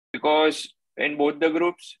because in both the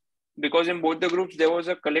groups, there was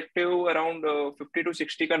a collective around 50 to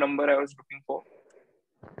 60 ka number I was looking for.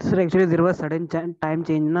 Sir, actually there was sudden time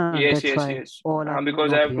change na. Yes, That's why yes. all are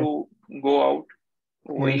Because I not have here. to go out.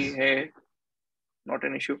 Yes. Not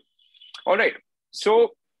an issue. All right.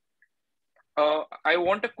 So I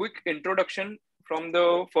want a quick introduction from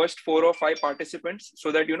the first 4 or 5 participants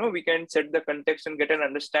so that we can set the context and get an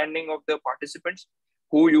understanding of the participants,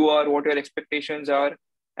 who you are, what your expectations are,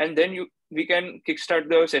 and then we can kickstart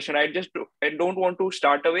the session. I don't want to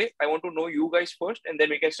start away. I want to know you guys first, and then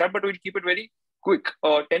we can start. But we'll keep it very quick.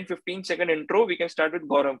 10-15 second intro. We can start with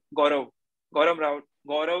Gaurav. Gaurav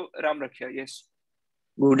Ramrakhya. Yes.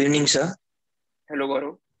 Good evening, sir. Hello,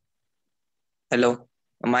 Gaurav. Hello.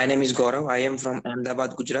 My name is Gaurav. I am from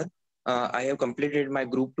Ahmedabad, Gujarat. I have completed my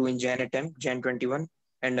Group 2 in Jan attempt, Jan 21,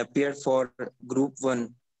 and appeared for Group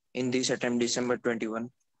 1 in this attempt, December 21.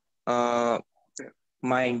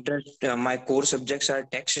 My core subjects are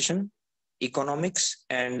taxation, economics,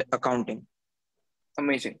 and accounting.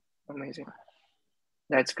 Amazing.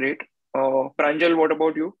 That's great. Pranjal, what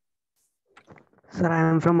about you? Sir, I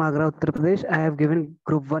am from Agra, Uttar Pradesh. I have given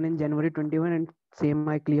Group 1 in January 21 and same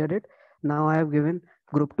I cleared it. Now I have given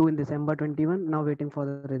Group 2 in December 21. Now waiting for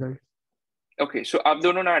the result. Okay, so आप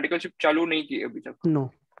दोनों ने articleship चालू नहीं की अभी तक?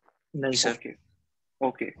 No. No, sir.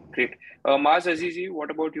 Okay, great. Maz Azizi,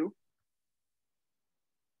 what about you?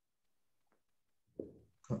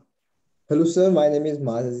 Hello, sir. My name is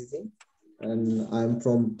Maz Azizi, and I'm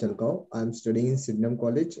from Jalgaon. I'm studying in Sydenham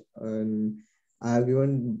College, and I have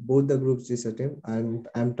given both the groups this attempt, and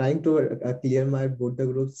I'm trying to clear my both the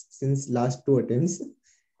groups since last 2 attempts.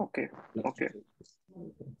 Okay.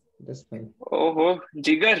 That's fine. Oh,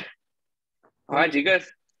 Jigar. Jigar.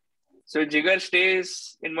 So Jigar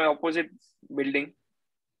stays in my opposite building.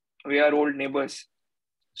 We are old neighbors.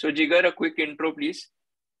 So Jigar, a quick intro, please.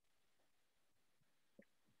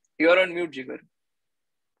 You're on mute, Jigar.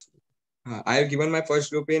 I have given my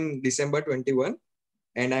first group in December 21,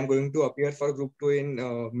 and I'm going to appear for Group 2 in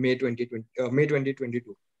May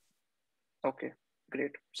 2022. Okay,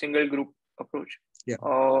 great. Single group approach. Yeah.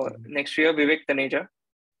 Next year, Vivek Taneja.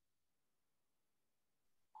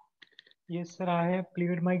 Yes, sir. I have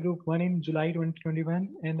cleared my Group 1 in July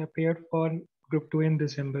 2021 and appeared for Group 2 in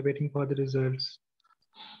December, waiting for the results.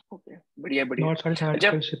 Okay, बढ़िया. Not started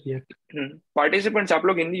articleship yet. Participants, आप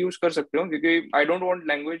लोग Hindi use कर सकते हो क्योंकि I don't want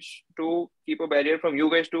language to keep a barrier from you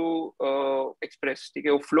guys to express. ठीक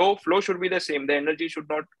है, flow should be the same. The energy should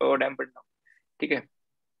not dampen down. ठीक है.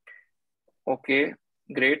 Okay,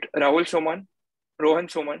 great. Rohan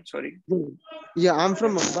Soman, sorry. Yeah, I'm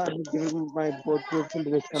from Mumbai. I'm giving my both groups in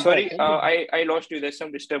December. Sorry, I lost you. There's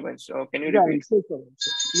some disturbance. Can you repeat?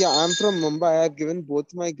 Yeah, I'm from Mumbai. I've given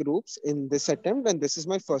both my groups in this attempt, and this is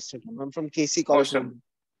my first attempt. I'm from KC College.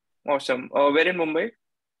 Awesome. Where in Mumbai?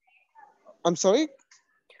 I'm sorry?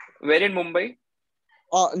 Where in Mumbai?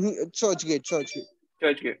 Churchgate.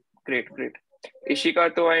 Churchgate. Great.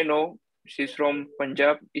 Ishika, तो I know. She's from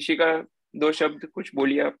Punjab. Ishika, 2 शब्द कुछ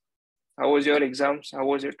बोलिए आप. How was your exams? How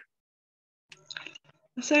was it?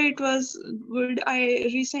 Sir, it was good. I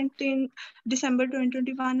recently in December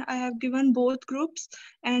 2021, I have given both groups,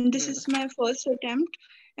 and this is my first attempt.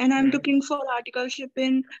 And I'm looking for articleship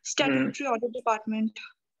in Statutory Audit Department.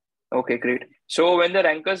 Okay, great. So when the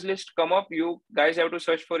rankers list come up, you guys have to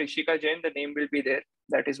search for Ishika Jain. The name will be there.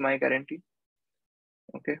 That is my guarantee.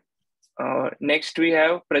 Okay. Next we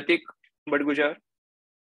have Pratik Badgujar.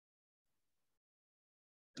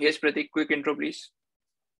 Yes, Pratik, quick intro, please.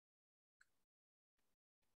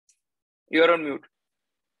 You are on mute.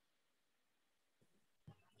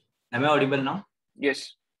 Am I audible now?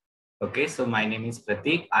 Yes. Okay, so my name is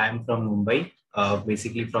Pratik. I am from Mumbai,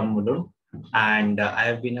 basically from Mulund, and I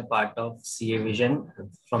have been a part of CA Vision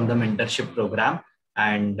from the mentorship program.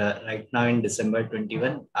 And right now in December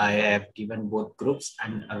 21, I have given both groups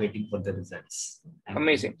and awaiting for the results.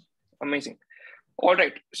 Amazing. All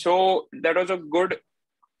right. So that was a good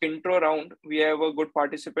intro round. We have a good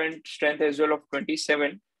participant strength as well of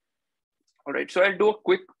 27. All right. So I'll do a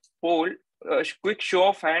quick poll, a quick show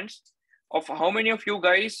of hands of how many of you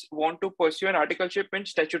guys want to pursue an articleship in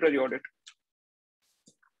statutory audit.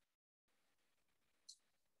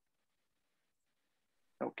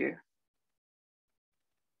 Okay.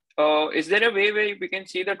 Is there a way where we can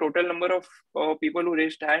see the total number of people who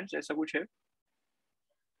raised hands? ऐसा कुछ है?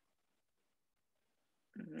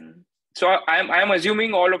 So I am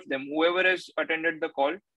assuming all of them, whoever has attended the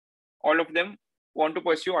call, all of them want to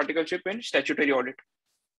pursue articleship in statutory audit.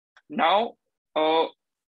 Now,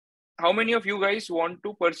 how many of you guys want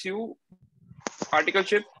to pursue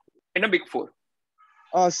articleship in a Big Four?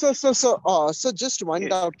 So just one Yes.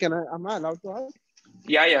 doubt. Am I allowed to ask?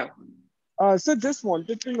 Yeah. So just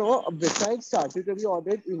wanted to know, besides statutory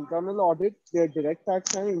audit, internal audit, their direct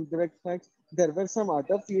tax and indirect tax, there were some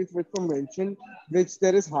other fields which were mentioned, which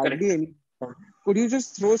there is Correct. hardly any. Could you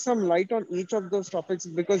just throw some light on each of those topics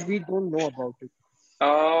because we don't know about it?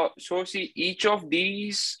 So see, each of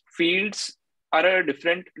these fields are a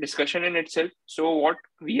different discussion in itself. So what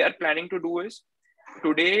we are planning to do is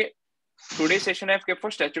today's session I've kept for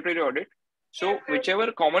statutory audit. So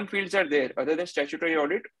whichever common fields are there other than statutory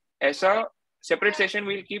audit, as a separate session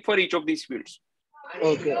we'll keep for each of these fields.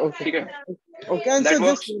 Okay. Okay. Okay, and That so just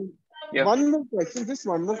works. Yeah. one more question, just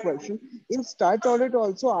one more question. In stat audit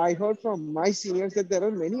also, I heard from my seniors that there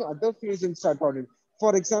are many other fields in stat audit.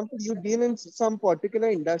 For example, you deal in some particular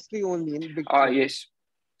industry only in Big Four. Yes.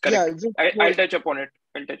 Yeah, Correct. just I'll touch upon it.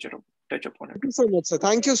 Touch upon it. thank you so much, sir.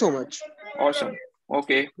 Thank you so much. Awesome.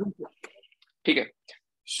 Okay. Okay.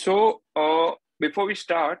 So before we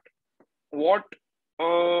start,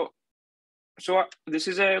 so this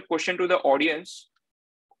is a question to the audience.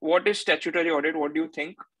 What is statutory audit? What do you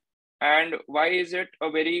think? And why is it a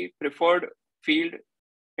very preferred field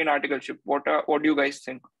in articleship? What do you guys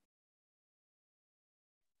think?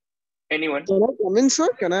 Anyone? Can I come in, sir?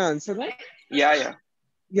 Can I answer that? Yeah.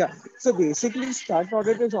 Yeah. So basically, stat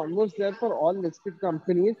audit is almost there for all listed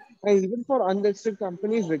companies and even for unlisted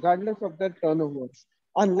companies, regardless of their turnover.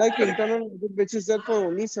 Unlike Correct. internal audit, which is there for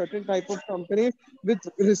only certain type of companies with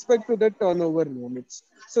respect to their turnover limits.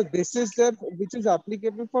 So this is there, which is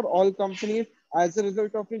applicable for all companies. As a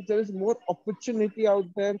result of it, there is more opportunity out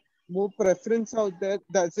there, more preference out there.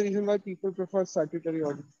 That's the reason why people prefer statutory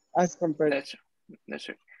audit as compared. That's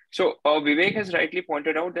it. So Vivek has rightly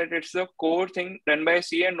pointed out that it's the core thing done by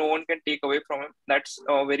CA and no one can take away from him. That's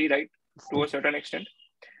very right to a certain extent.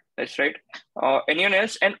 That's right. Anyone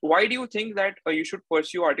else? And why do you think that you should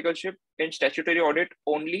pursue articleship in statutory audit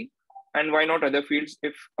only, and why not other fields?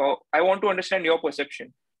 If I want to understand your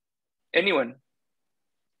perception. Anyone?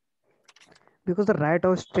 Because the right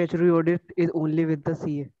of statutory audit is only with the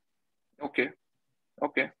CA. Okay.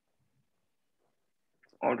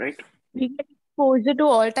 All right. We get exposure to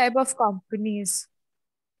all type of companies.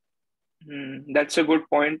 That's a good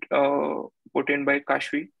point put in by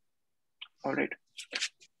Kashvi. All right.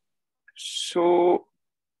 So,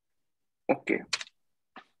 okay.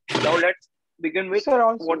 Now let's begin with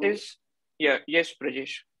what is. Yeah. Yes,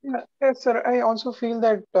 Prajesh. Yes, sir. I also feel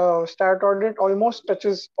that stat audit almost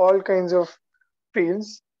touches all kinds of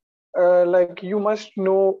fields. Like you must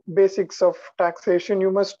know basics of taxation.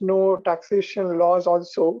 You must know taxation laws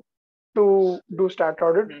also to do stat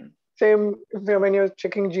audit. Same when you're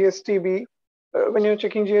checking GSTB. When you're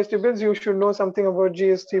checking GST bills, you should know something about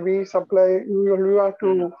GSTB supply. You have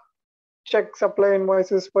to check supply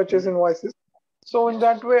invoices, purchase invoices. So in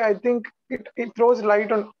that way, I think it throws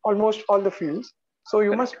light on almost all the fields. So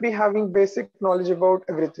you must be having basic knowledge about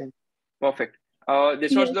everything. Perfect.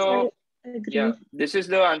 This was this is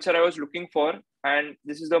the answer I was looking for, and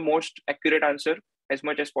this is the most accurate answer as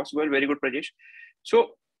much as possible. Very good, Prajesh.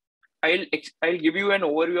 So I'll give you an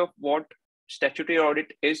overview of what statutory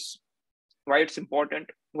audit is, why it's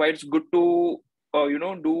important, why it's good to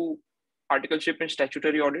do articleship in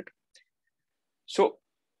statutory audit. So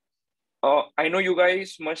I know you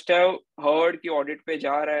guys must have heard कि audit पे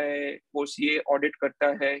जा रहा है, वो CA audit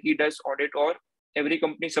करता है, he does audit, or every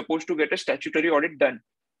company is supposed to get a statutory audit done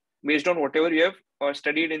based on whatever you have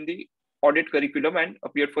studied in the audit curriculum and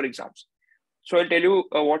appeared for exams. So I'll tell you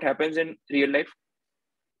what happens in real life.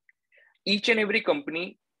 Each and every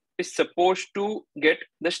company is supposed to get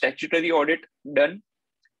the statutory audit done.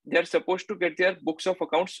 They are supposed to get their books of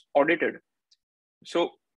accounts audited.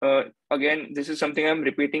 So again, this is something I'm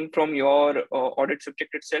repeating from your audit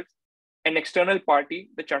subject itself. An external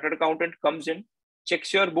party, the chartered accountant, comes in,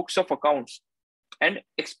 checks your books of accounts, and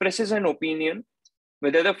expresses an opinion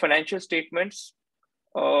whether the financial statements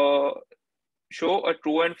show a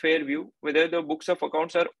true and fair view, whether the books of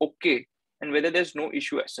accounts are okay, and whether there's no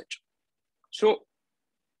issue as such. So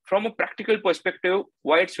from a practical perspective,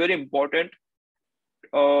 why it's very important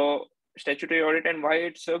statutory audit and why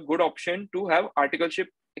it's a good option to have articleship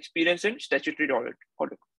experience in statutory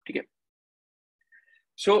audit. Okay.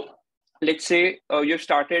 So let's say you've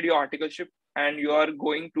started your articleship and you are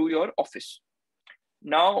going to your office.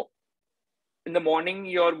 Now, in the morning,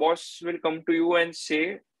 your boss will come to you and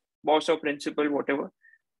say, boss or principal, whatever,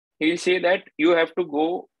 he'll say that you have to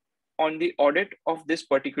go on the audit of this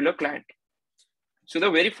particular client. So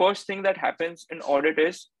the very first thing that happens in audit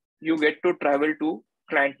is you get to travel to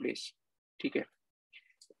client place. Okay.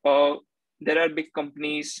 There are big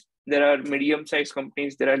companies, there are medium-sized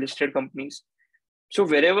companies, there are listed companies. So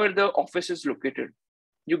wherever the office is located,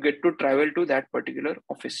 you get to travel to that particular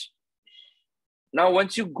office. Now,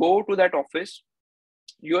 once you go to that office,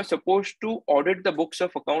 you are supposed to audit the books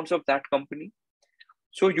of accounts of that company.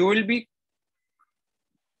 So you will be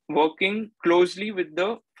working closely with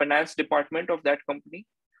the finance department of that company,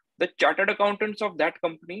 the chartered accountants of that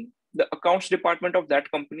company, the accounts department of that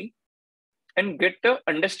company, and get the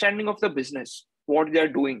understanding of the business, what they are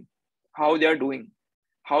doing, how they are doing,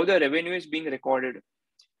 how the revenue is being recorded.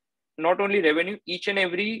 Not only revenue, each and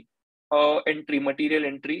every entry, material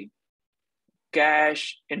entry,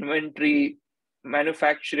 cash, inventory,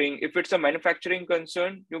 manufacturing. If it's a manufacturing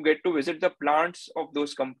concern, you get to visit the plants of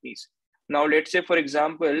those companies. Now, let's say, for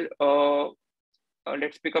example,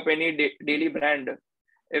 let's pick up any daily brand.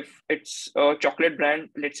 If it's a chocolate brand,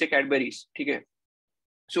 let's say Cadbury's. Okay.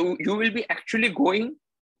 So you will be actually going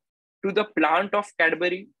to the plant of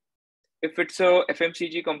Cadbury. If it's a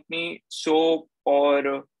FMCG company, soap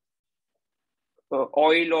or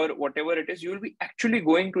oil or whatever it is, you will be actually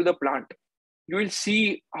going to the plant. You will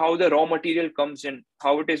see how the raw material comes in,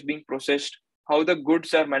 how it is being processed, how the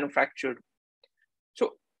goods are manufactured.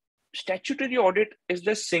 So statutory audit is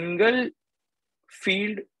the single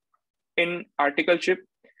field in articleship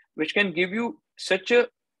which can give you such a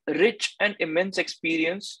rich and immense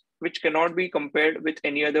experience which cannot be compared with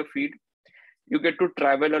any other field. You get to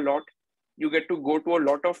travel a lot. You get to go to a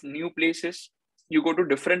lot of new places. You go to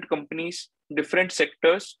different companies, different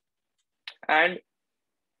sectors, and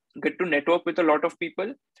get to network with a lot of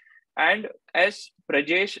people. And as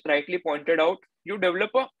Prajesh rightly pointed out, you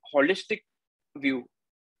develop a holistic view.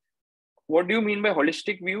 What do you mean by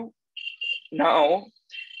holistic view? Now,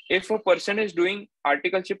 if a person is doing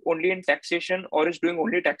articleship only in taxation or is doing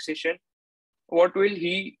only taxation, what will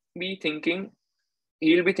he be thinking?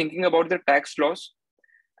 He'll be thinking about the tax laws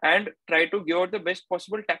and try to give out the best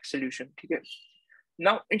possible tax solution. Okay?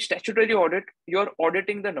 Now, in statutory audit, you're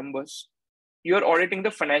auditing the numbers. You're auditing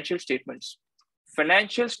the financial statements.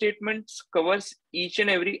 Financial statements covers each and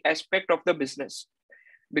every aspect of the business,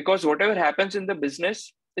 because whatever happens in the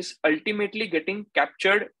business is ultimately getting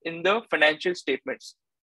captured in the financial statements.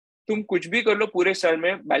 तुम कुछ भी कर लो पूरे साल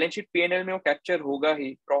में, balance sheet P&L में वो capture होगा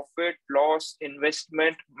ही. Profit, loss,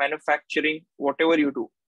 investment, manufacturing, whatever you do.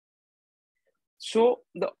 So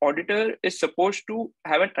the auditor is supposed to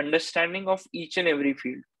have an understanding of each and every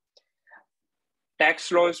field.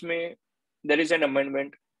 Tax laws में there is an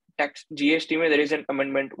amendment. Tax GST में there is an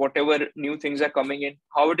amendment. Whatever new things are coming in,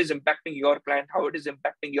 how it is impacting your client, how it is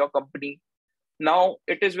impacting your company. Now,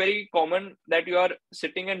 it is very common that you are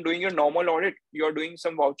sitting and doing your normal audit. You are doing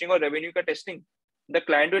some vouching or revenue ka testing. The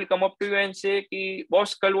client will come up to you and say, ki,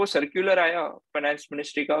 boss, kal wo circular aaya, finance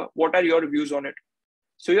ministry ka. What are your views on it?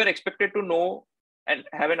 So you are expected to know and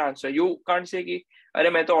have an answer. You can't say, ki,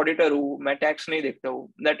 Arey, main to auditor hu, main tax nahi dekhta hu.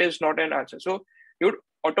 That is not an answer. So you would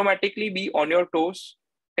automatically be on your toes,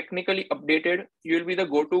 technically updated. You will be the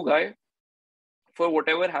go-to guy for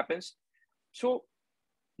whatever happens. So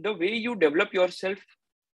the way you develop yourself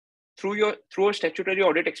through a statutory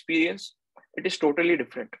audit experience, it is totally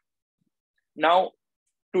different. Now,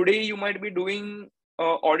 today you might be doing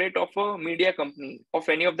audit of a media company, of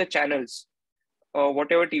any of the channels,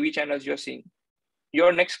 whatever TV channels you're seeing.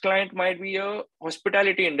 Your next client might be a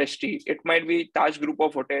hospitality industry. It might be Taj Group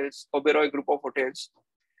of Hotels, Oberoi Group of Hotels.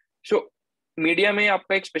 So media में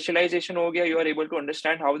आपका एक specialization हो गया. You are able to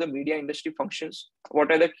understand how the media industry functions.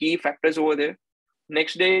 What are the key factors over there?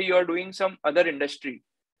 Next day, you are doing some other industry.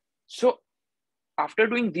 So after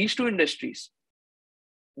doing these two industries,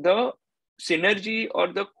 the synergy or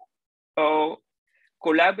the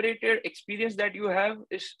collaborated experience that you have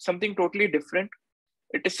is something totally different.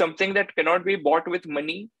 It is something that cannot be bought with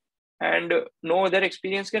money, and no other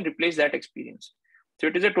experience can replace that experience. So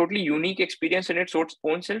it is a totally unique experience in its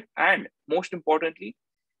own self. And most importantly,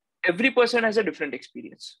 every person has a different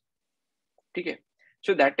experience. Okay.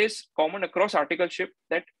 So that is common across articleship,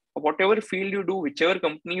 that whatever field you do, whichever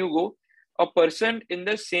company you go, a person in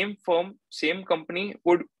the same firm, same company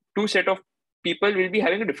two set of people will be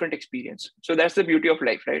having a different experience. So that's the beauty of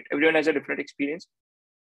life, right? Everyone has a different experience.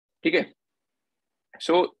 Okay.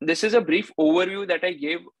 So this is a brief overview that I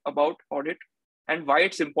gave about audit and why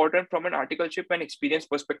it's important from an articleship and experience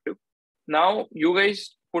perspective. Now you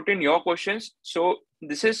guys put in your questions. So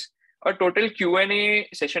this is a total Q&A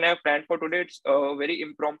session I have planned for today. It's very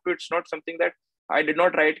impromptu. It's not something that I did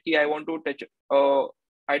not write ki I want to touch.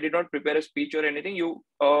 I did not prepare a speech or anything. You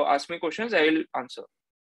ask me questions, I will answer.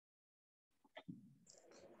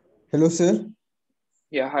 Hello, sir.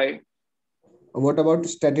 Yeah, hi. What about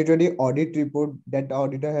statutory audit report that the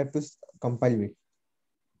auditor have to compile with?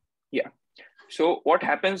 Yeah. So what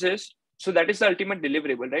happens is, So that is the ultimate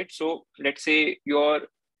deliverable, right? So let's say you're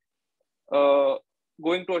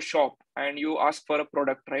going to a shop and you ask for a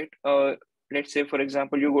product, right? Let's say, for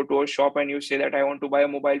example, you go to a shop and you say that I want to buy a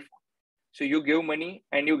mobile phone. So you give money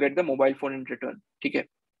and you get the mobile phone in return. Okay.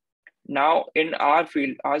 Now in our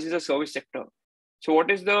field, ours is a service sector. So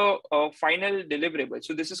what is the final deliverable?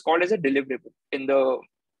 So this is called as a deliverable in the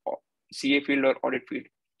CA field or audit field.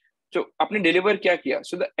 So आपने deliver क्या किया?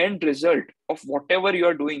 So the end result of whatever you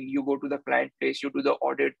are doing, you go to the client place, you do the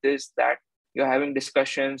audit, this, that, you're having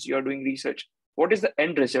discussions, you're doing research. What is the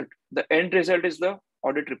end result? The end result is the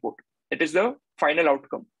audit report. It is the final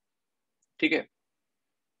outcome. Okay.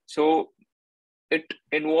 So it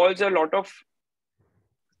involves a lot of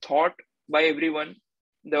thought by everyone,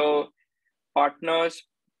 the partners,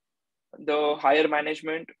 the higher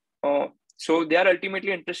management. So they are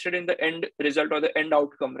ultimately interested in the end result or the end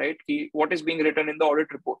outcome, right? What is being written in the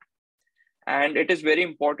audit report. And it is very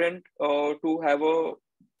important to have a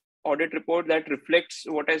audit report that reflects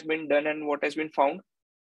what has been done and what has been found.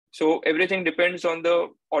 So everything depends on the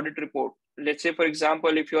audit report. Let's say, for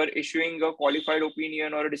example, if you are issuing a qualified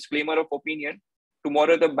opinion or a disclaimer of opinion,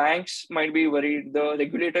 tomorrow the banks might be worried, the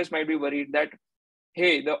regulators might be worried that,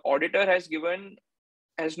 hey, the auditor has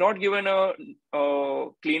not given a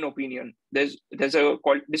clean opinion. There's a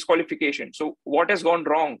disqualification. So what has gone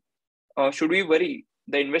wrong? Should we worry?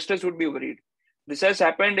 The investors would be worried. This has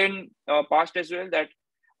happened in past as well, that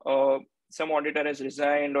some auditor has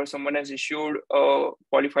resigned or someone has issued a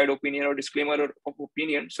qualified opinion or disclaimer of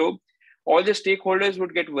opinion. So all the stakeholders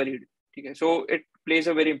would get worried. Okay? So it plays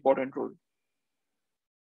a very important role.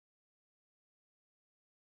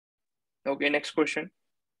 Okay, next question.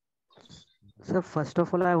 So first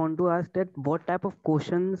of all, I want to ask that what type of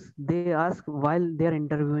questions they ask while they're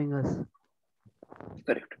interviewing us.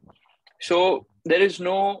 Correct. So there is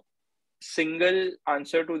no single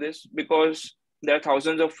answer to this because there are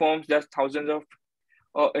thousands of firms, there are thousands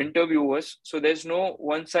of interviewers. So there's no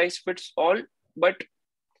one size fits all, but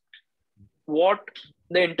what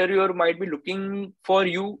the interviewer might be looking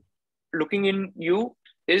in you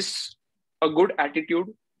is a good attitude.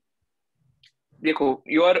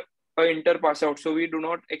 You are an inter pass out, so we do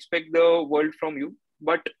not expect the world from you,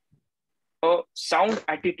 but a sound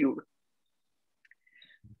attitude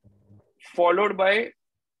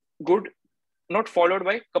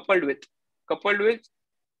coupled with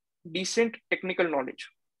decent technical knowledge.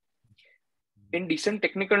 In decent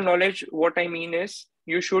technical knowledge, what I mean is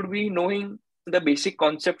you should be knowing the basic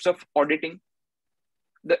concepts of auditing,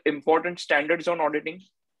 the important standards on auditing,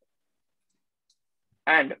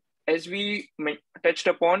 and as we touched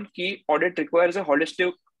upon, key audit requires a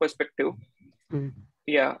holistic perspective.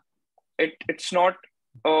 Yeah, it's not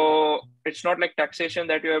like taxation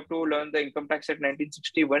that you have to learn the income tax at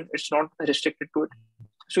 1961. It's not restricted to it.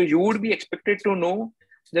 So you would be expected to know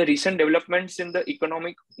the recent developments in the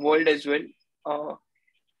economic world as well.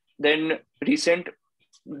 Then recent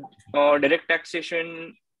direct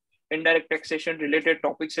taxation, indirect taxation related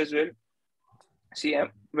topics as well. See,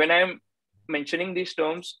 when I'm mentioning these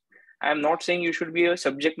terms, I'm not saying you should be a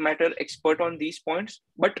subject matter expert on these points,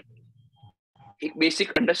 but एक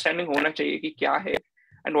basic understanding होना चाहिए कि क्या है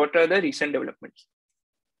and what are the recent developments.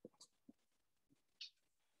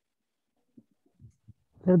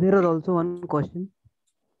 Sir, there is also one question.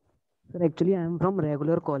 Sir, actually I am from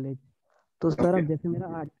regular college. तो sir अब जैसे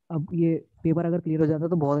मेरा अब ये पेपर अगर क्लियर हो जाता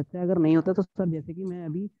तो बहुत अच्छा है, अगर नहीं होता तो सर जैसे कि मैं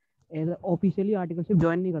अभी ऑफिशियली आर्टिकलशिप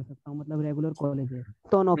ज्वाइन नहीं कर सकता हूँ, मतलब रेगुलर कॉलेज है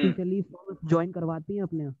तो अनऑफिशियली ज्वाइन करवाती हैं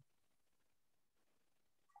अपने।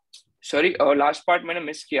 सॉरी लास्ट पार्ट मैंने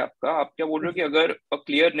मिस किया आपका। आप क्या बोल रहे हो कि अगर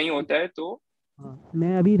क्लियर नहीं होता है तो? हाँ,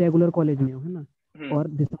 मैं अभी रेगुलर कॉलेज में हूँ, है ना, और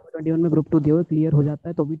दिसंबर 21 में ग्रुप 2 दिया क्लियर हो जाता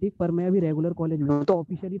है तो भी ठीक, पर मैं अभी रेगुलर कॉलेज में हूँ तो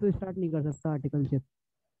ऑफिशियली तो स्टार्ट नहीं कर सकता आर्टिकलशिप।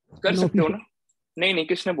 कर सकते हो ना? नहीं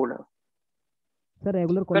किसने बोला? सर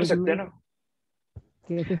रेगुलर कॉलेज कर सकते हैं ना।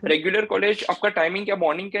 कैसे सर? रेगुलर कॉलेज आपका टाइमिंग क्या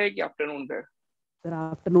मॉर्निंग का है कि आफ्टरनून का है? सर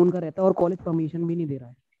आफ्टरनून का रहता है और कॉलेज परमिशन भी नहीं दे रहा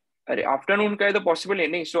है। अरे आफ्टरनून का है तो पॉसिबल है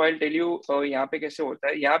नहीं। सो आई टेल यू यहाँ पे कैसे होता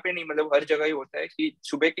है, यहाँ पे नहीं मतलब हर जगह ही होता है कि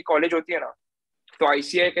सुबह की कॉलेज होती है ना, तो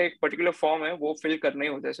आईसीआई का एक पर्टिकुलर फॉर्म है वो फिल करना ही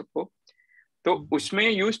होता है सबको। तो उसमें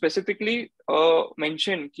यू स्पेसिफिकली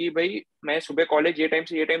मेंशन कि भाई मैं सुबह कॉलेज ये टाइम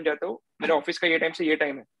से ये टाइम जाता हूँ, मेरा ऑफिस का ये टाइम से ये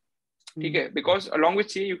टाइम है, ठीक है, because along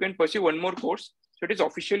with C you can pursue one more course, so it is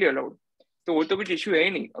officially allowed. तो वो तो कुछ इश्यू है ही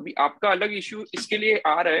नहीं। अभी आपका अलग इश्यू इसके लिए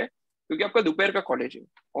आ रहा है क्योंकि आपका दोपहर का कॉलेज है,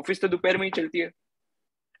 ऑफिस तो दोपहर में ही चलती है,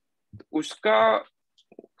 उसका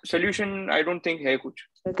सोल्यूशन आई डोंट थिंक है कुछ,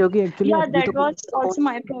 क्योंकि actually that was also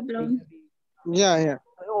my problem. Yeah.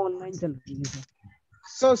 Online चल रही है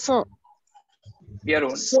So यार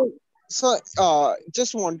So,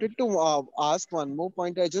 just wanted to ask one more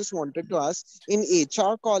point. I just wanted to ask, in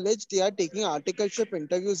HR college, they are taking articleship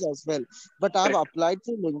interviews as well. But I've Correct. applied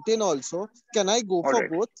for LinkedIn also. Can I go All for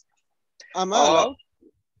right. both? Am I Uh, allowed?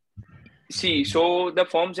 See, so the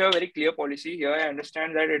firms have a very clear policy here. I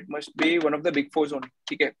understand that it must be one of the big fours only.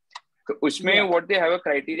 Okay. So Yeah. usme what they have a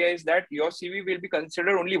criteria is that your CV will be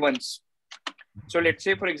considered only once. So let's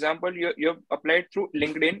say, for example, you have applied through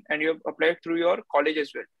LinkedIn and you have applied through your college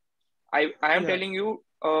as well. I am Yeah. telling you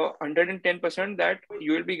 110% that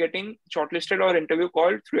you will be getting shortlisted or interview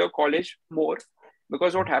called through your college more,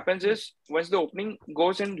 because what happens is once the opening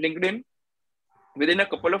goes in LinkedIn, within a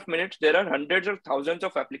couple of minutes there are hundreds or thousands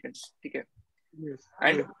of applicants. Okay. Yes.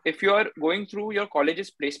 And Yes. if you are going through your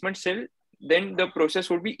college's placement cell, then the process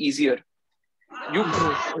would be easier. You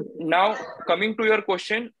Yes. now coming to your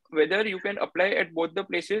question, whether you can apply at both the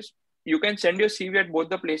places, you can send your CV at both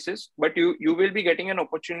the places, but you will be getting an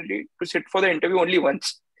opportunity to sit for the interview only once.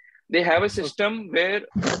 They have a system where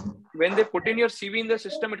when they put in your CV in the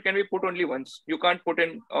system, it can be put only once. You can't put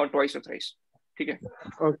in twice or thrice. Okay.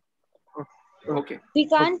 Okay. Okay. Okay. We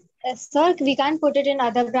can't, sir, we can't put it in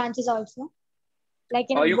other branches also, like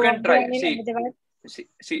in You can Bombay try. and in Ahmedabad.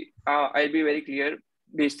 See. I'll be very clear.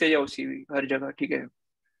 भेजते जाओ CV हर जगह, ठीक है?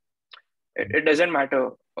 It doesn't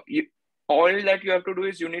matter. All that you have to do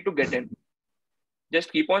is you need to get in.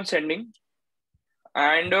 Just keep on sending.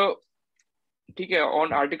 And ठीक है, on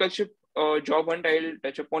articleship job hunt I'll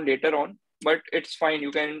touch upon later on, but it's fine.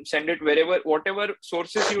 You can send it wherever, whatever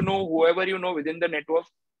sources you know, whoever you know within the network,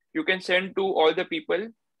 you can send to all the people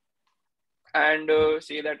and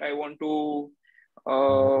say that I want to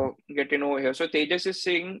get in over here. So Tejas is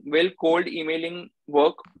saying, will cold emailing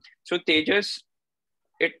work? So Tejas,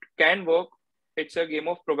 it can work. It's a game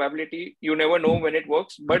of probability. You never know when it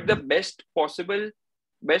works, but the best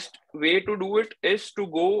way to do it is to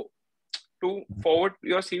go to forward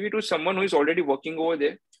your CV to someone who is already working over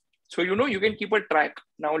there. So you can keep a track.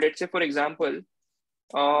 Now let's say, for example,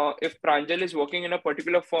 if Pranjal is working in a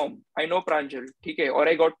particular firm, I know Pranjal, okay, or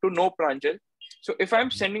I got to know Pranjal. So if I'm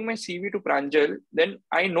sending my CV to Pranjal, then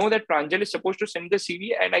I know that Pranjal is supposed to send the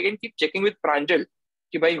CV, and I can keep checking with Pranjal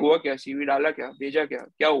कि भाई हुआ क्या, CV डाला क्या, भेजा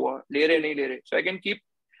क्या हुआ, ले रहे नहीं ले रहे. So I can keep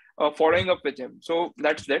following up with him. So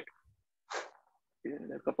that's that. There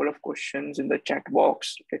are a couple of questions in the chat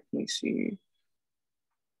box. Let me see.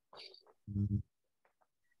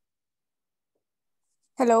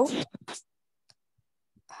 Hello.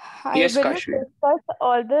 Hi, Yes, will you Kashvi. discuss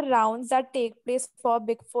all the rounds that take place for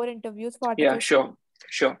Big Four interviews for Yeah, articleship?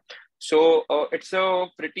 sure. So it's a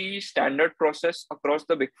pretty standard process across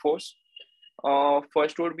the Big Fours.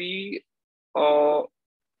 First would be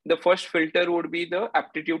the first filter would be the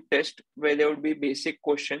aptitude test, where there would be basic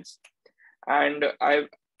questions. And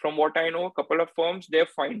from what I know, a couple of firms, they've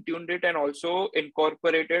fine-tuned it and also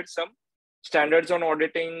incorporated some standards on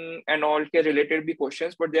auditing and all related be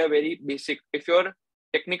questions, but they are very basic. If you're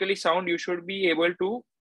technically sound, you should be able to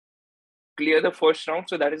clear the first round.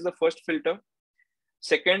 So that is the first filter.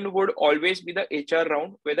 Second would always be the HR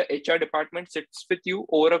round, where the HR department sits with you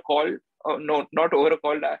over a call. No, not over a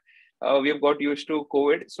call. We have got used to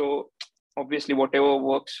COVID. So obviously, whatever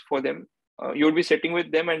works for them, you'll be sitting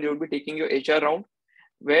with them and you'll be taking your HR round,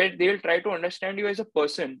 where they'll try to understand you as a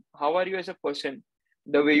person. How are you as a person?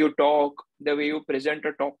 The way you talk, the way you present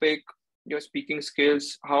a topic, your speaking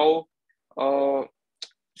skills, how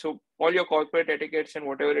so all your corporate etiquettes and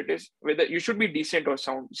whatever it is, whether you should be decent or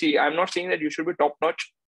sound. See, I'm not saying that you should be top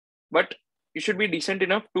notch, but you should be decent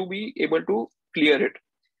enough to be able to clear it.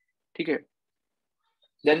 Okay.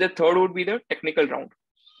 Then the third would be the technical round.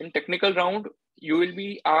 In technical round, you will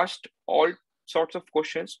be asked all sorts of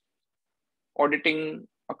questions: auditing,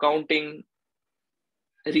 accounting,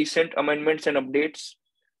 recent amendments and updates.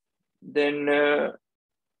 Then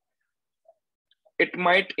it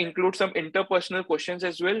might include some interpersonal questions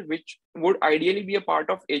as well, which would ideally be a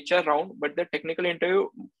part of HR round, but the technical interview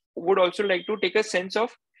would also like to take a sense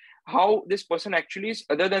of how this person actually is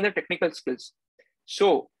other than the technical skills.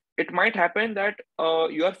 So it might happen that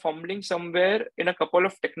you are fumbling somewhere in a couple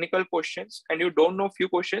of technical questions and you don't know a few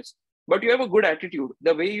questions, but you have a good attitude.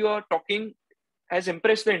 The way you are talking has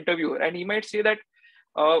impressed the interviewer, and he might say that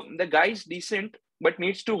the guy is decent but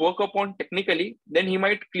needs to work upon technically, then he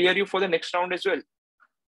might clear you for the next round as well.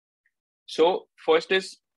 So first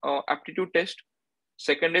is aptitude test,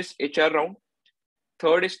 second is HR round,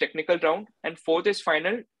 third is technical round, and fourth is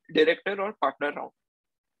final director or partner round.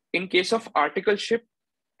 In case of articleship,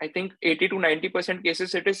 I think 80 to 90%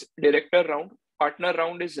 cases it is director round. Partner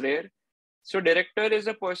round is rare. So director is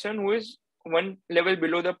a person who is one level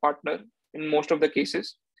below the partner in most of the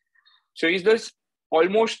cases. So he's the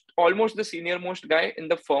almost the senior most guy in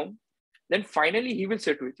the firm. Then finally he will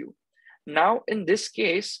sit with you. Now in this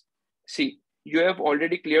case, see, you have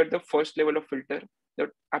already cleared the first level of filter, the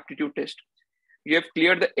aptitude test. You have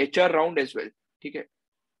cleared the HR round as well. Okay,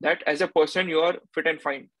 that as a person you are fit and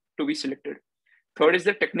fine to be selected. Third is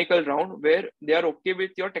the technical round, where they are okay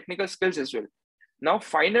with your technical skills as well. Now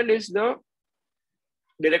final is the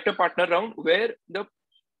director partner round, where the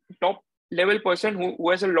top level person who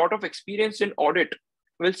has a lot of experience in audit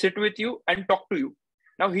will sit with you and talk to you.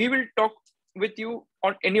 Now he will talk with you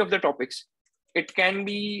on any of the topics. It can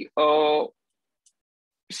be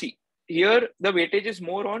see, here the weightage is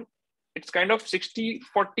more on, it's kind of 60-40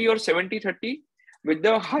 or 70-30, with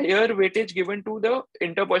the higher weightage given to the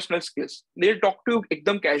interpersonal skills. They'll talk to you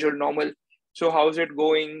ekdam casual, normal. So how's it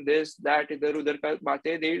going? This, that, idhar udhar ka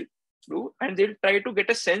baatein they'll do, and they'll try to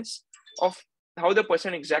get a sense of how the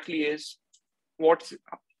person exactly is, what's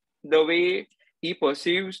the way he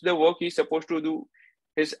perceives the work he's supposed to do,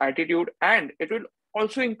 his attitude, and it will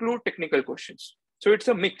also include technical questions. So it's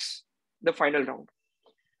a mix, the final round.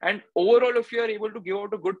 And overall, if you are able to give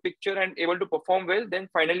out a good picture and able to perform well, then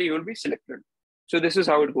finally you will be selected. So this is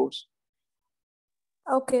how it goes.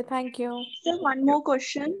 Okay, thank you. So one more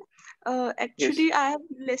question. Actually, Yes. I have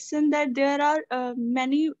listened that there are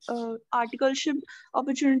many articleship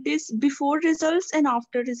opportunities before results and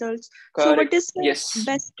after results. So what Correct. is the Yes.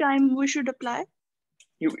 best time we should apply?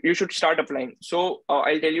 You should start applying. So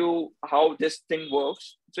I'll tell you how this thing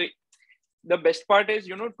works. So the best part is,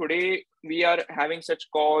 today we are having such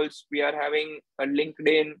calls. We are having a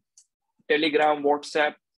LinkedIn, Telegram,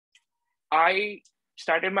 WhatsApp. I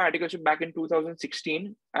started my articleship back in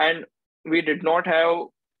 2016, and we did not have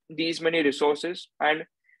these many resources. And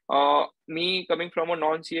me coming from a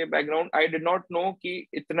non-CA background, I did not know कि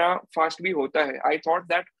इतना fast भी होता है. I thought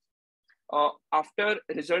that after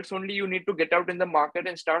results only you need to get out in the market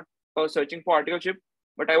and start searching for articleship,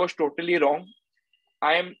 but I was totally wrong.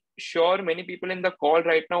 I am sure many people in the call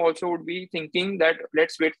right now also would be thinking that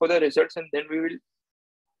let's wait for the results and then we will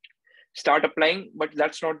start applying, but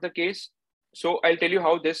that's not the case. So I'll tell you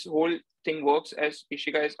how this whole thing works, as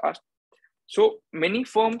Ishika has asked. So many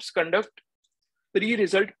firms conduct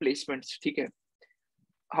pre-result placements. Okay.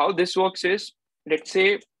 How this works is, let's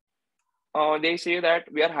say they say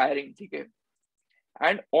that we are hiring, okay,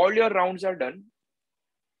 and all your rounds are done,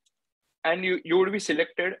 and you would be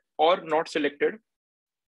selected or not selected.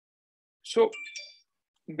 So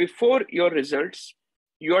before your results,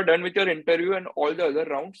 you are done with your interview and all the other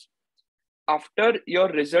rounds. After your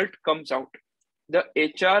result comes out, the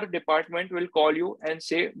HR department will call you and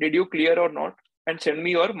say, did you clear or not? And send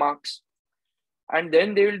me your marks. And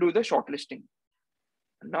then they will do the shortlisting.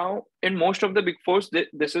 Now, in most of the big fours,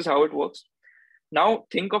 this is how it works. Now,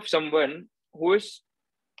 think of someone who is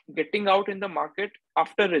getting out in the market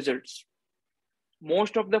after results.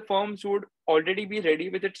 Most of the firms would already be ready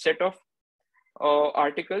with its set of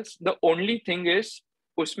articles. The only thing is,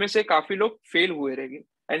 उसमें से काफी लोग fail हुए रहेंगे,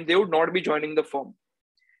 and they would not be joining the firm.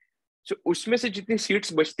 So उसमें से जितनी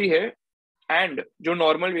seats बचती है, and जो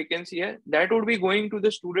normal vacancy है, that would be going to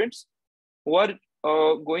the students who are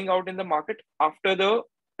going out in the market after the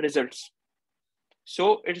results.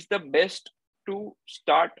 So it's the best to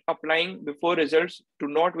start applying before results. Do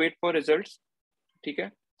not wait for results.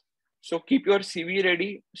 Okay? So keep your CV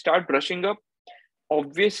ready, start brushing up.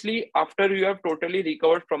 Obviously, after you have totally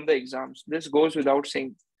recovered from the exams, this goes without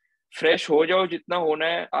saying. Fresh हो जाओ जितना होना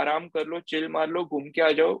है, आराम कर लो, chill मार लो, घूम के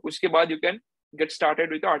आ जाओ. उसके बाद you can get started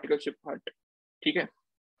with the articleship part. ठीक है?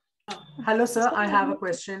 Hello, sir. I have a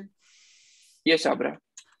question. Yes, Abra.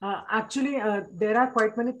 Actually, there are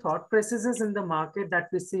quite many thought processes in the market that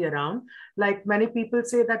we see around. Like many people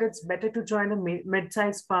say that it's better to join a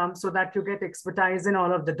mid-sized firm so that you get expertise in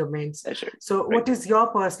all of the domains. That's right. So what is your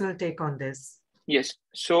personal take on this? Yes.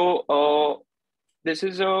 So this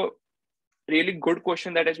is a really good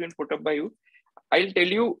question that has been put up by you. I'll tell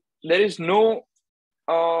you, there is no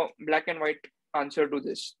black and white answer to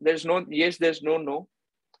this. There's no yes, there's no no.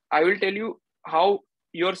 I will tell you how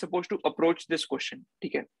you're supposed to approach this question.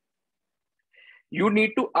 Okay. You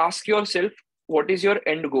need to ask yourself, what is your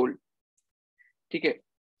end goal? Okay.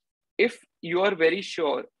 If you are very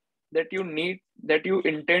sure that you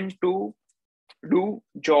intend to do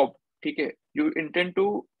job, okay, you intend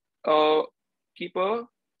to keep a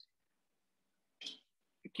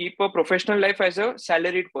professional life as a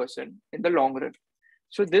salaried person in the long run.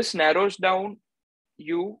 So this narrows down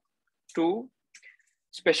you to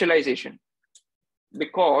specialization.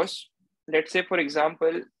 Because let's say, for example,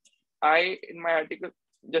 in my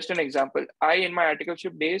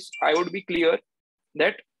articleship days, I would be clear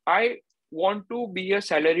that I want to be a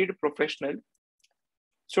salaried professional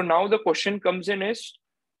So now the question comes in is,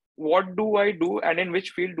 what do I do and in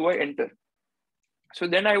which field do I enter? So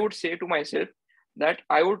then I would say to myself that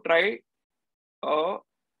I would try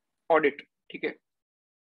audit, okay,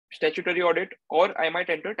 statutory audit, or I might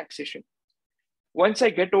enter taxation. Once I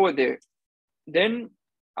get over there, then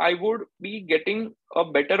I would be getting a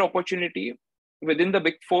better opportunity within the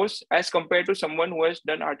big fours as compared to someone who has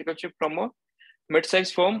done articleship from a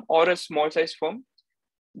mid-sized firm or a small-sized firm.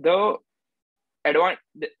 The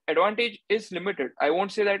advantage is limited. I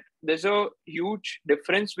won't say that there's a huge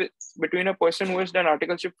difference between a person who has done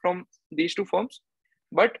articleship from these two firms,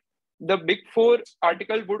 but the big four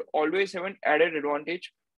article would always have an added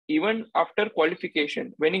advantage. Even after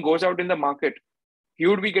qualification, when he goes out in the market, he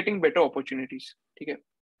would be getting better opportunities. Okay.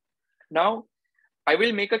 Now, I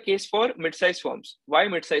will make a case for mid-sized firms. Why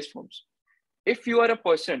mid-sized firms? If you are a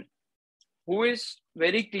person who is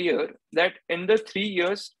very clear that in the 3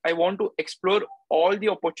 years, I want to explore all the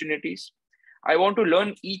opportunities, I want to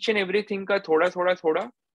learn each and everything ka thoda,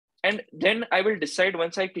 and then I will decide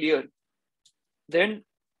once I clear, then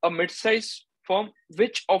a mid-sized firm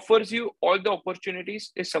which offers you all the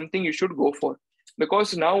opportunities is something you should go for.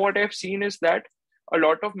 Because now what I've seen is that a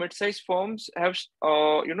lot of mid-sized firms have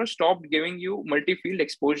stopped giving you multi-field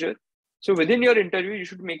exposure. So within your interview, you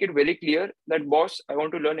should make it very clear that, boss, I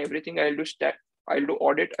want to learn everything. I'll do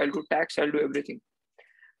audit, I'll do tax, I'll do everything.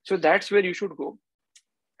 So that's where you should go.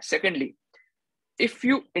 Secondly, if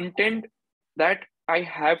you intend that I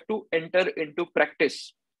have to enter into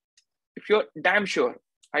practice, if you're damn sure,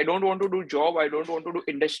 I don't want to do job, I don't want to do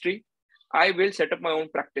industry, I will set up my own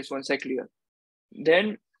practice once I clear,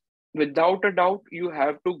 then without a doubt, you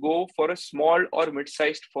have to go for a small or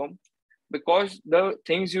mid-sized firm, because the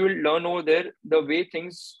things you will learn over there, the way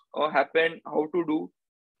things happen, how to do.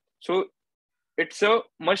 So it's a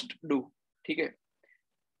must do.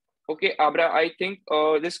 Okay, Abra, I think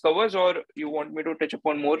this covers, or you want me to touch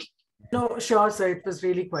upon more? No, sure, sir. It was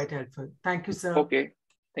really quite helpful. Thank you, sir. Okay,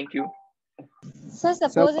 thank you. So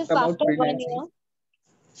suppose if after 1 year.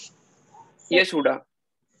 Yes, Huda.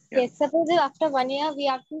 Yeah. Yes, suppose if after 1 year we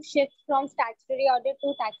have to shift from statutory audit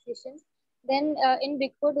to taxation, then in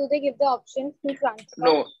Big Four, do they give the option to transfer?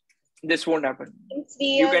 No, this won't happen. In 3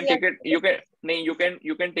 years, you can take it.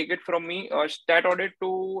 You can take it from me. Stat audit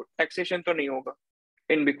to taxation to nahi hoga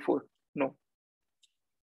in Big Four. No.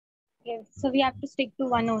 Yes, so we have to stick to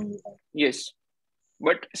one only. Yes,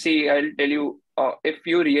 but see, I'll tell you. If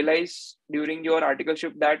you realize during your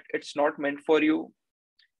articleship that it's not meant for you,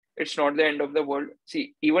 it's not the end of the world.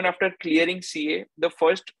 See, even after clearing CA, the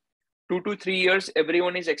first 2 to 3 years,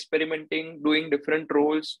 everyone is experimenting, doing different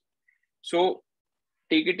roles. So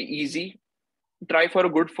take it easy. Try for a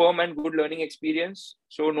good firm and good learning experience.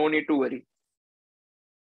 So no need to worry.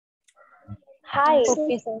 Hi.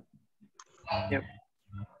 Okay, sir. Yep.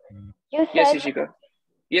 You said, yes, Ishika.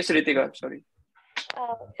 Yes, Ritika. Sorry.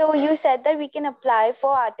 So you said that we can apply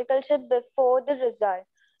for articleship before the result.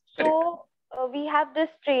 So we have this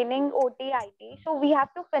training OTIT. So we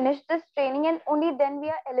have to finish this training and only then we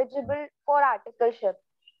are eligible for articleship.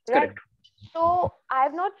 Right? Correct. So I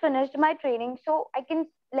have not finished my training. So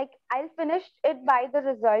I'll finish it by the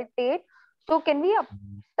result date. So can we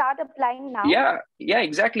start applying now? Yeah,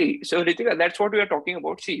 exactly. So Ritika, that's what we are talking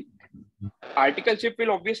about. See, articleship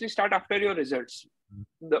will obviously start after your results.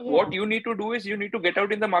 What you need to do is you need to get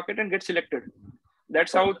out in the market and get selected.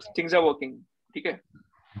 That's how things are working. Okay.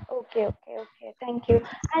 Okay. Thank you.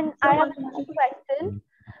 And I have another question.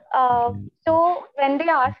 So when they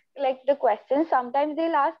ask the questions, sometimes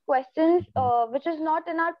they'll ask questions which is not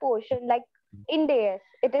in our portion, like in DS.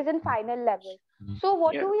 It is in final level. So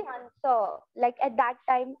what do we answer at that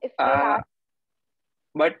time if they'll ask?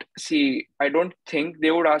 But see, I don't think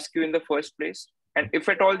they would ask you in the first place. And if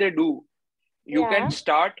at all they do, you can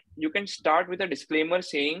start with a disclaimer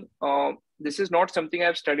saying, this is not something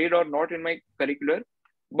I've studied or not in my curricular,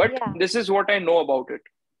 but this is what I know about it.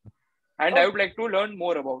 And I would like to learn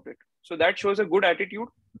more about it. So that shows a good attitude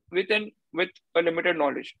with a limited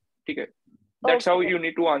knowledge. Okay. That's how you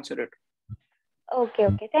need to answer it.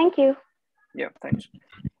 Okay. Thank you. Yeah, thanks.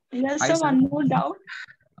 Yes, so one more doubt.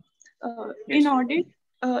 In audit,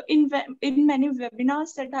 in many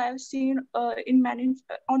webinars that I have seen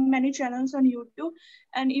on many channels on YouTube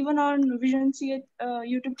and even on Vision CA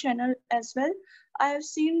YouTube channel as well, I have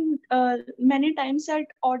seen many times that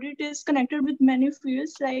audit is connected with many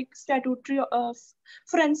fields like statutory,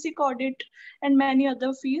 forensic audit, and many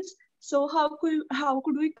other fields. So how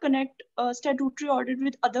could we connect statutory audit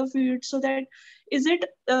with other fields, so that is it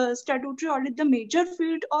statutory audit the major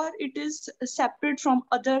field, or it is separate from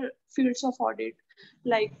other fields of audit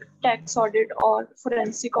like tax audit or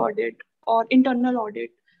forensic audit or internal audit?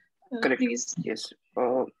 Correct. please. Yes.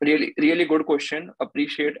 Really good question.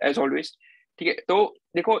 Appreciate as always. ठीक है, तो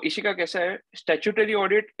देखो इशिका कैसा है, statutory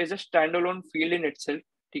audit is a stand alone field in itself.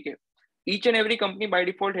 ठीक है, each and every company by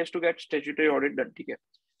default has to get statutory audit done. ठीक है,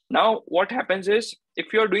 now what happens is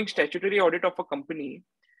if you are doing statutory audit of a company,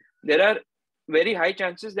 there are very high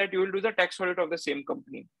chances that you will do the tax audit of the same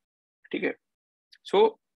company. ठीक है, so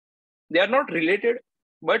they are not related,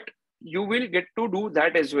 but you will get to do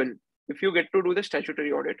that as well if you get to do the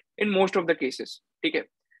statutory audit in most of the cases. ठीक है,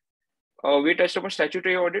 we touched upon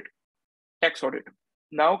statutory audit, tax audit.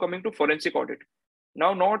 Now coming to forensic audit. Now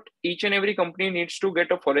not each and every company needs to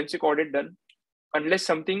get a forensic audit done unless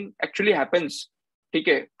something actually happens. ठीक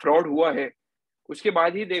है, fraud हुआ है, उसके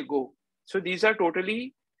बाद ही they go. So these are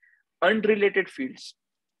totally unrelated fields.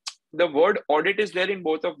 The word audit is there in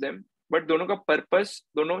both of them, but दोनों का purpose,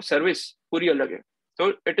 दोनों service पूरी अलग है.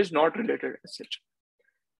 So it is not related as such.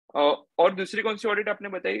 और दूसरी कौन सी ऑडिट आपने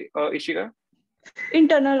बताई इशिका?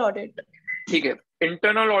 Internal audit. ठीक है,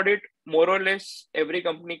 internal audit more or less every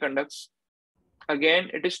company conducts. Again,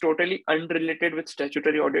 it is totally unrelated with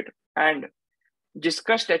statutory audit, and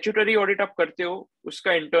जिसका statutory audit आप करते हो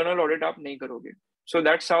उसका internal audit आप नहीं करोगे. So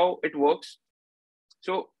that's how it works.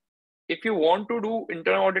 So if you want to do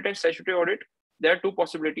internal audit and statutory audit, there are two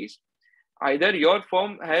possibilities. Either your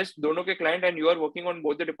firm has दोनों के client and you are working on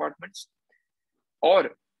both the departments, or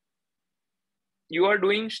you are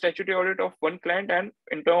doing statutory audit of one client and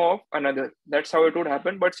internal of another. That's how it would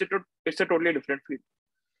happen, but it's a totally different field.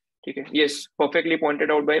 ठीक है, yes, perfectly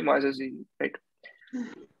pointed out by Mazazi, right?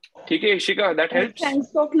 ठीक है Ishika, that helps.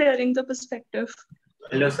 Thanks for clearing the perspective.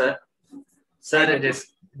 Hello sir. Sir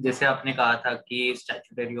जैसे आपने कहा था कि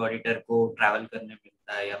statutory auditor को ट्रैवल करने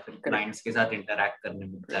मिलता है या फिर क्लाइंट्स के साथ इंटरैक्ट करने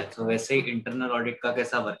मिलता है, तो वैसे इंटरनल ऑडिट का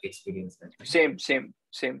कैसा वर्क एक्सपीरियंस है?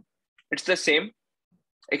 Same. It's the same.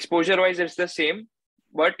 Exposure wise it's the same,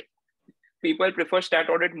 but people prefer stat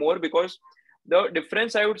audit more because the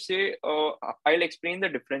difference, I would say, I'll explain the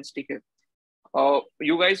difference. ठीक है,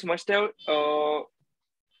 you guys must have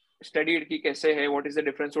studied कि कैसे है, what is the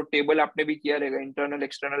difference. वो table आपने भी किया रहेगा, internal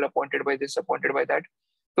external, appointed by this, appointed by that.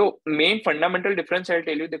 तो main fundamental difference I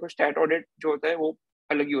tell you. देखो स्टैट ऑडिट जो होता है वो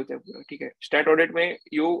अलग ही होता है पूरा. ठीक है, स्टैट ऑडिट में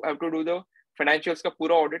you have to do the financials का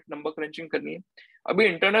पूरा ऑडिट, नंबर क्रंचिंग करनी है. अभी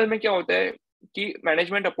इंटरनल में क्या होता है कि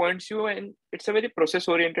management appoints you and it's a very process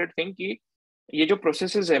oriented thing. कि ये जो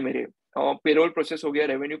प्रोसेसेस है मेरे, पेरोल प्रोसेस हो गया,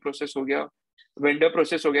 रेवेन्यू प्रोसेस हो गया, वेंडर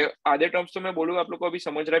प्रोसेस हो गया, आधे टर्म्स तो मैं बोलूंगा आप लोग को अभी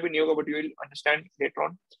समझ रहा भी नहीं होगा, but you will understand later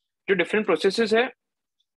on. जो डिफरेंट प्रोसेसेस है,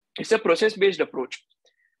 it's a process based approach.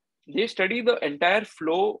 They study the entire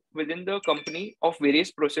flow within the company of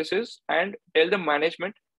various processes and tell the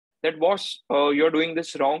management that boss, you're doing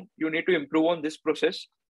this wrong, you need to improve on this process.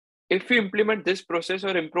 If you implement this process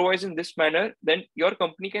or improvise in this manner, then your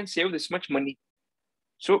company can save this much money.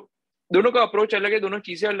 So दोनों का approach अलग है, दोनों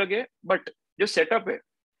चीजें अलग है, but जो setup है,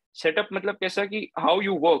 सेटअप मतलब कैसा कि how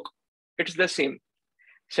you work, it's the same.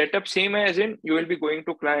 Setup same है, as in you will be going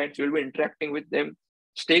to clients, you will be interacting with them,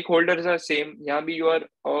 stakeholders are same. यहाँ भी you are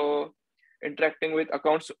interacting with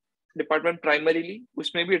accounts department primarily,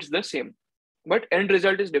 उसमें भी it's the same, but end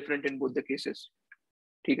result is different in both the cases.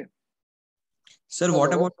 ठीक है. Sir,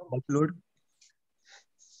 what about workload?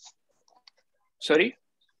 Sorry,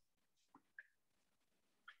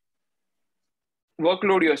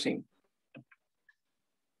 workload you are saying?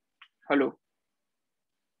 Hello,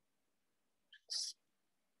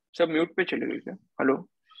 सब mute पे चले गए क्या? Hello.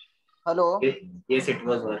 Hello. Yes, it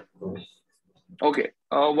was work. Okay,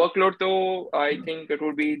 workload तो I think it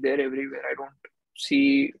would be there everywhere. I don't see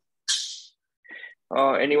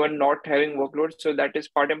anyone not having workload, so that is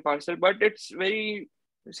part and parcel, but it's very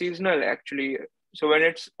seasonal actually. So when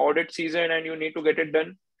it's audit season and you need to get it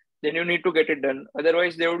done, then you need to get it done.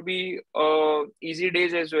 Otherwise there would be easy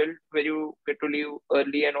days as well where you get to leave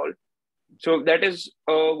early and all. So that is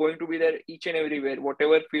going to be there each and everywhere,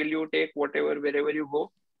 whatever field you take, whatever, wherever you go.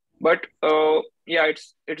 But yeah,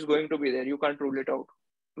 it's going to be there. You can't rule it out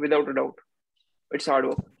without a doubt. It's hard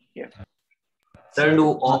work. Yeah. Sir, do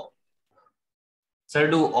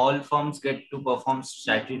all firms get to perform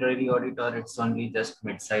statutory audit, or it's only just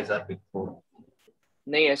mid-size or big four?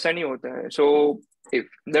 नहीं, ऐसा नहीं होता है. So if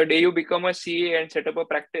the day you become a CA and set up a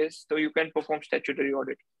practice, so you can perform statutory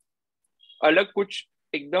audit. अलग कुछ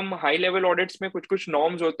एकदम high level audits में कुछ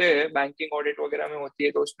नॉर्म्स होते हैं, बैंकिंग ऑडिट वगैरह में होती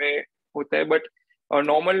है तो उसमें होता है, but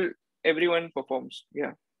normal everyone performs.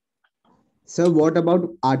 Yeah. Sir, what about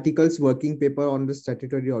articles working paper on the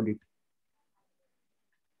statutory audit?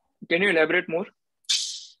 Can you elaborate more?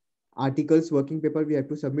 Articles working paper we have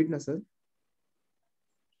to submit ना sir?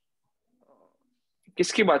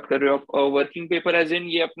 किसकी बात कर रहे हो आप? वर्किंग पेपर एज इन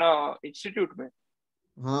ये अपना institute में?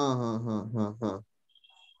 हाँ हाँ हाँ हाँ हाँ, हाँ,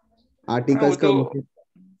 आर्टिकल्स वो का तो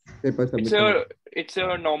पेपर it's सबमिट a करना। it's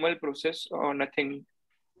a normal process or nothing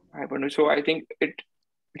happened. So I think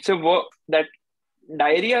it's a work that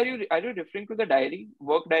diary. Are you referring to the diary,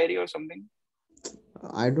 work diary or something?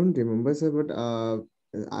 I don't remember, sir, but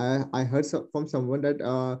I heard from someone that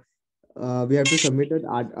we have to submit an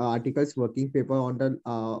articles working paper on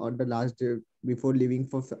the last day before leaving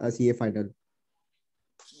for a CA final.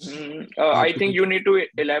 I think you need to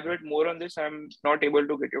elaborate more on this. I'm not able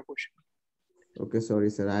to get your question. Okay, sorry,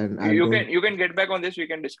 sir. I You don't. can get back on this. We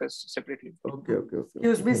can discuss separately. Okay, okay, okay.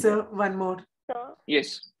 Excuse me, Thank sir. One more.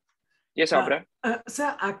 Yes. Yes, Abra.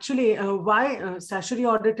 Sir, actually, why statutory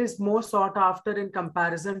audit is more sought after in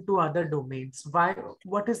comparison to other domains? Why?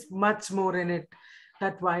 What is much more in it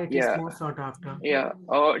that why it is Yeah. more sought after? Yeah.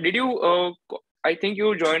 Did you? I think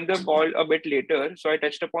you joined the call a bit later, so I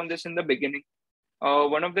touched upon this in the beginning.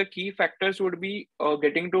 One of the key factors would be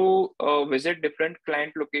getting to visit different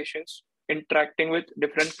client locations, interacting with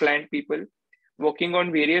different client people, working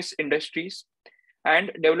on various industries,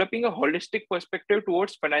 and developing a holistic perspective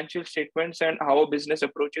towards financial statements and how a business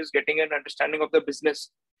approaches getting an understanding of the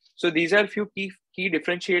business. So these are few key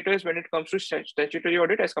differentiators when it comes to statutory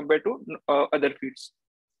audit as compared to other fields.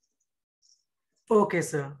 Okay,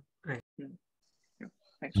 sir. Right. Yeah.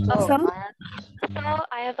 Thanks. So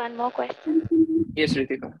I have one more question. Yes,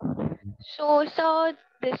 Ritika. So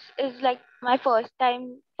this is like my first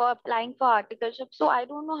time for applying for articleship. So I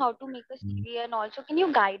don't know how to make a CV, and also can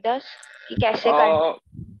you guide us? कि कैसे करना?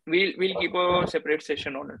 We'll keep a separate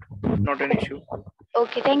session on it. Not an issue.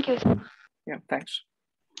 Okay, thank you, sir. Yeah, thanks.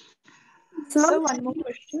 So one more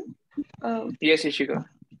question. Yes, Ishika.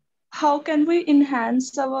 How can we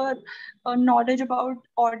enhance our knowledge about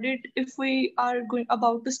audit if we are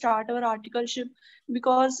about to start our articleship?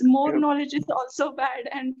 Because more knowledge is also bad,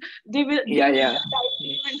 and they will dive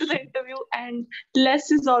deep into the interview, and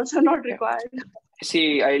less is also not required.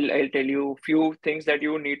 See, I'll tell you few things that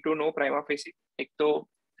you need to know prima facie. एक तो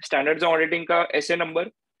standards of auditing का essay number,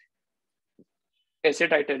 essay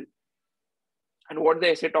title, and what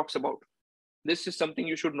the essay talks about. This is something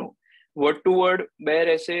you should know. Word to word bare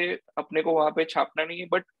ऐसे अपने को वहाँ पे छापना नहीं है,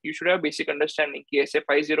 but you should have basic understanding कि ऐसे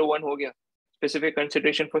 501 हो गया, specific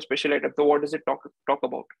consideration for special item. तो what does it talk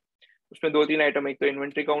about? उसमें 2-3 आइटम, एक तो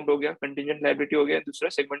इन्वेंट्री काउंट हो गया, कंटिजेंट लायबिलिटी हो गया, दूसरा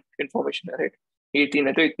सेगमेंट इन्फॉर्मेशन है, राइट? ये 3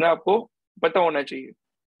 है, तो इतना आपको पता होना चाहिए.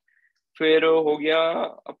 फिर हो गया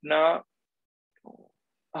अपना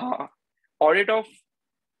audit of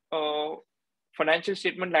financial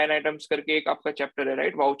statement line items करके एक आपका चैप्टर है,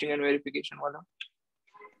 राइट? वाउचिंग एंड वेरिफिकेशन वाला.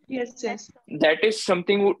 Yes. That is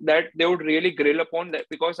something that they would really grill upon, that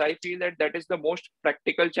because I feel that is the most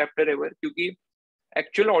practical chapter ever. क्योंकि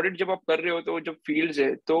actual audit जब आप कर रहे हो तो जब fields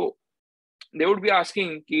है तो they would be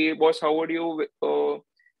asking कि boss, how would you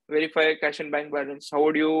verify cash and bank balance? How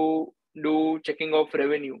would you do checking of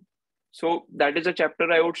revenue? So that is a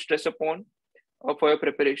chapter I would stress upon for your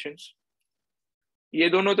preparations. ये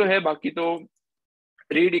दोनों तो है, बाकी तो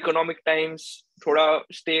read Economic Times, थोड़ा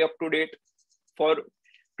stay up to date for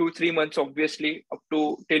 2-3 months, obviously, up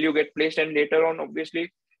to till you get placed, and later on,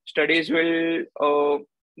 obviously, studies will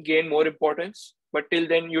gain more importance. But till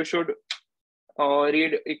then, you should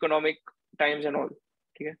read Economic Times and all.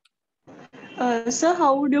 Okay. Sir,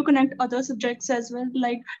 how would you connect other subjects as well?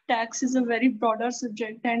 Like tax is a very broader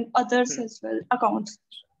subject, and others as well, accounts.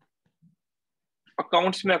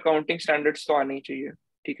 Accounts में accounting standards तो आने ही चाहिए,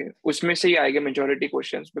 ठीक है? उसमें से ही आएंगे majority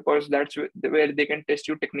questions, because that's where they can test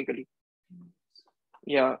you technically.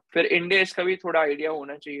 या फिर इंडेक्स का भी थोड़ा आइडिया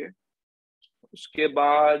होना चाहिए. उसके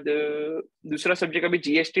बाद दूसरा सब्जेक्ट अभी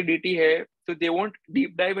जीएसटी डीटी है, तो they won't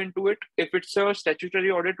deep dive into it if it's a statutory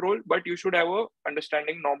audit role, but you should have a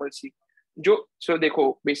understanding normal सी. सो देखो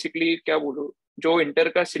बेसिकली क्या बोलो, जो इंटर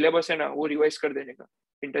का सिलेबस है ना वो रिवाइज कर देने का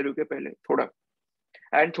इंटरव्यू के पहले थोड़ा,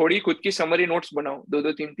 एंड थोड़ी खुद की समरी नोट्स बनाओ,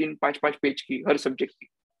 2-2, 3-3, 5-5 पेज की हर सब्जेक्ट की,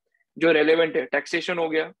 जो रेलेवेंट है. टैक्सेशन हो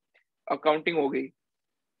गया, अकाउंटिंग हो गई,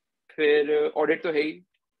 फिर ऑडिट तो है ही.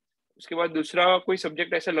 उसके बाद दूसरा कोई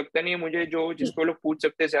सब्जेक्ट ऐसा लगता नहीं है मुझे जो जिसको लोग पूछ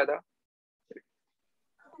सकते ज्यादा.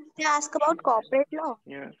 Ask about corporate law.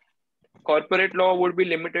 Corporate law would be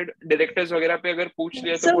limited. Directors वगैरह पे अगर पूछ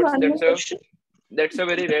लिया तो that's a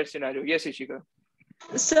very rare scenario. Yes, Ishika.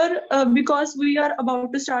 Sir, because we are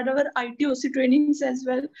about to start our ITOC trainings as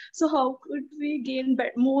well, so how could we gain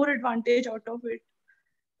more advantage out of it?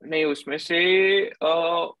 नहीं, उसमें से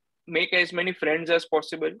make as many friends as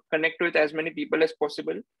possible, connect with as many people as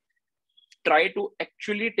possible, try to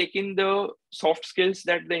actually take in the soft skills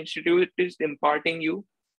that the institute is imparting you.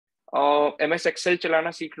 MS Excel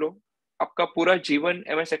चलाना सीख लो, आपका पूरा जीवन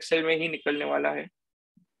MS Excel में ही निकलने वाला है.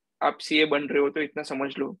 आप सीए बन रहे हो तो इतना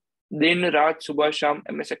समझ लो, दिन रात सुबह शाम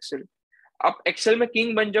MS एक्सेल। आप एक्सेल में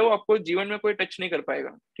किंग बन जाओ, आपको जीवन में कोई टच नहीं कर पाएगा,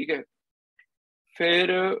 ठीक है।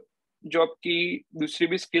 फिर जो आपकी दूसरी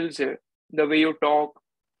भी स्किल्स है, the way you talk,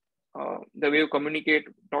 the way you communicate,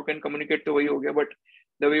 talk and communicate तो वही हो गया, but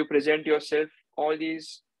the way you present your self, all these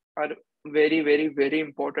are very very very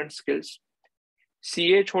important skills.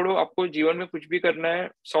 CA छोड़ो, आपको जीवन में कुछ भी करना है,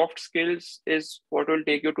 soft skills is what will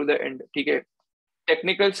take you to the end, ठीक है।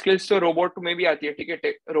 टेक्निकल स्किल्स तो रोबोट में भी आती है, ठीक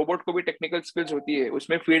है, रोबोट को भी टेक्निकल स्किल्स होती है,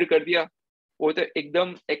 उसमें फीड कर दिया वो तो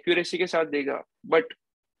एकदम एक्यूरेसी के साथ देगा, बट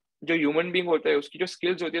जो ह्यूमन बीइंग होता है उसकी जो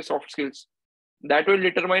स्किल्स होती है, soft skills, that will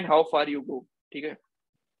determine how far you go, ठीक है।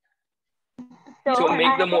 So So I make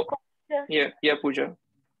the have a more, question. yeah, Pooja.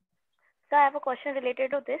 So I have a question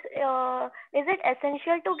related to this. Is it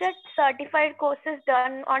essential to get certified courses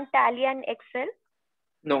done on Tally and Excel?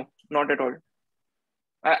 No, not at all.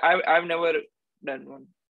 I've never done one.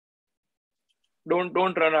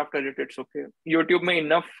 Don't run after it. It's okay. YouTube में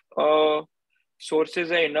enough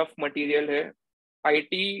sources है, enough material है.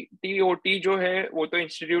 ITTOT जो है वो तो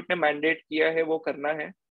institute ने mandate किया है, वो करना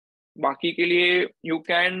है। बाकी के लिए you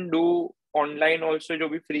can do online also, जो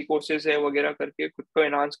भी फ्री कोर्सेज है वगैरह करके खुद को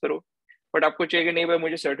एनहांस करो, बट आपको चाहिए कि नहीं भाई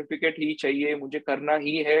मुझे सर्टिफिकेट ही चाहिए, मुझे करना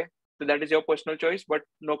ही है, तो that is your personal choice, but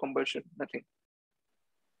no compulsion, nothing.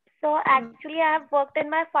 So actually, I have worked in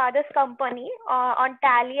my father's company on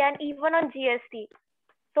Tally and even on GST.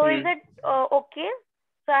 So is it okay?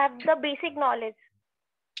 So I have the basic knowledge.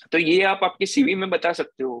 तो ये आप आपके CV में बता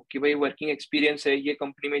सकते हो कि भाई वर्किंग एक्सपीरियंस है, ये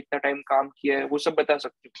कंपनी में इतना टाइम काम किया है, वो सब बता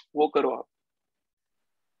सकते हो, वो करो आप।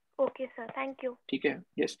 Okay, sir. Thank you. ठीक है,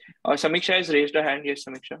 यस। समीक्षा has raised her hand. Yes,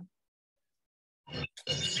 Samiksha.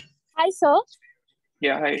 Hi, sir.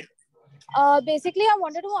 Yeah, hi. Basically, I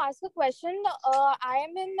wanted to ask a question.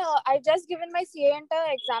 I've just given my CA Inter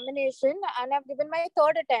examination and I've given my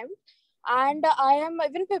third attempt, and I am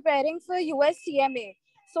even preparing for US CMA.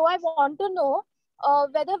 So I want to know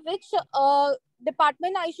whether which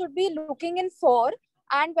department I should be looking in for,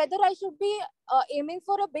 and whether I should be aiming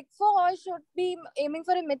for a big four or should be aiming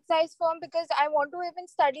for a mid-sized firm, because I want to even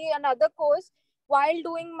study another course while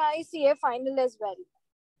doing my CA final as well.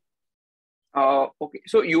 Okay,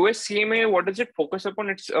 so US CMA, what does it focus upon?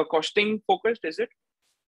 It's costing focused, is it?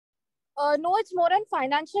 No, it's more on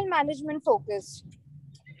financial management focused.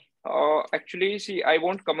 Actually, see, I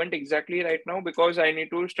won't comment exactly right now because I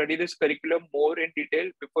need to study this curriculum more in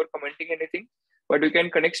detail before commenting anything. But we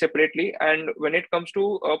can connect separately. And when it comes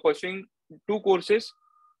to pursuing two courses,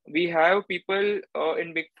 we have people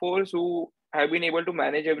in Big Fours who have been able to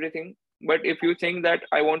manage everything. But if you think that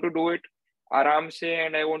I want to do it aram se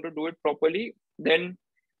and I want to do it properly, then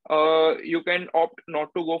you can opt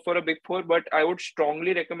not to go for a Big Four. But I would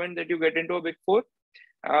strongly recommend that you get into a Big Four.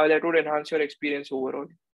 That would enhance your experience overall.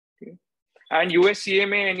 Okay. And US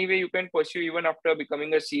CMA, anyway, you can pursue even after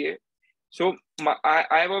becoming a CA. So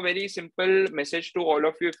I have a very simple message to all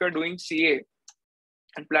of you. If you're doing CA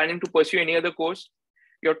and planning to pursue any other course,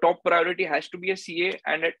 your top priority has to be a CA.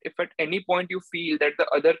 And if at any point you feel that the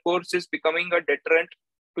other course is becoming a deterrent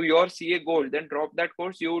to your CA goal, then drop that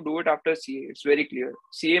course. You do it after CA. It's very clear.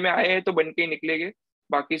 CA में आए हैं तो बन के ही निकलेंगे,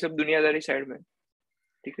 बाकी सब दुनियादारी साइड में,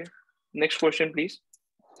 ठीक है। Next question, please.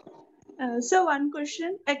 So one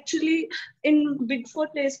question, actually, in Big Four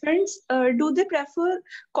placements, do they prefer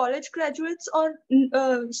college graduates or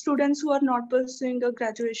students who are not pursuing a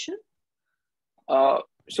graduation?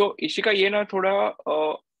 So Ishika, ये ना थोड़ा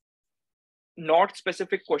not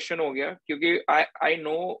specific question हो गया, क्योंकि I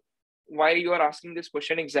know why you are asking this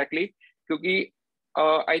question exactly, क्योंकि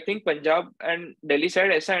I think Punjab and Delhi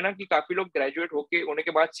side ऐसा है ना कि काफी लोग ग्रेजुएट होने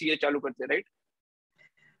के बाद CA चालू करते हैं, right?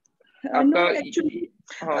 No, actually,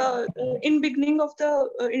 in beginning of the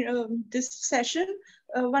this session,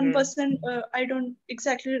 one person, I don't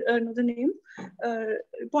exactly know the name,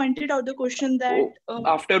 pointed out the question that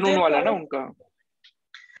afternoon वाला ना उनका.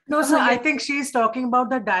 No, sir, I think she is talking about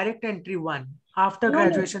the direct entry one after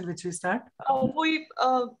graduation, which we start. वही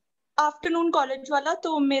afternoon college वाला,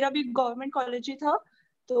 तो मेरा भी government college ही था,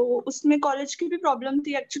 तो उसमें कॉलेज की भी प्रॉब्लम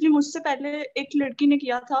थी। एक्चुअली मुझसे पहले एक लड़की ने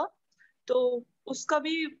किया था, तो उसका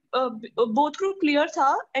भी बोथ ग्रुप क्लियर था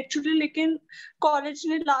एक्चुअली, लेकिन कॉलेज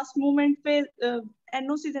ने लास्ट मोमेंट पे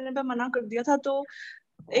एनओसी देने पे मना कर दिया था। तो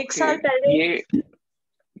एक साल पहले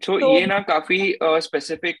ये ना काफी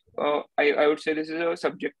specific, I would say this is a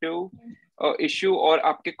subjective issue और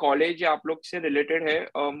आपके कॉलेज या आप लोग से रिलेटेड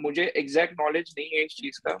है। मुझे एग्जैक्ट नॉलेज नहीं है इस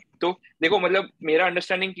चीज का, तो देखो मतलब मेरा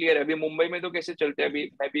अंडरस्टैंडिंग क्लियर है। अभी मुंबई में तो कैसे चलते हैं, अभी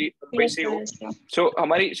मैं भी मुंबई से हूँ, सो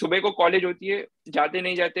हमारी सुबह को कॉलेज होती है, जाते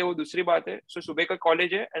नहीं जाते वो दूसरी बात है। सो सुबह का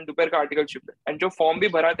कॉलेज है एंड दोपहर का आर्टिकलशिप है, एंड जो फॉर्म भी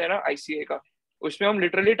भराते हैं ना ICA का, उसमें हम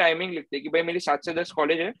लिटरली टाइमिंग लिखते हैं कि भाई मेरी 7 से 10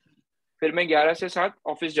 कॉलेज है, फिर मैं 11 से 7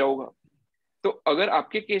 ऑफिस जाऊंगा। तो अगर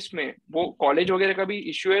आपके केस में वो कॉलेज वगैरह का भी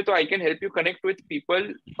इश्यू है तो I can help you connect with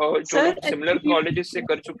people जो लोग सिमिलर कॉलेजेस से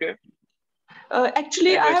कर चुके हैं।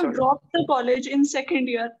 Actually, I have dropped the college in second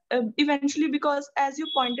year eventually because as you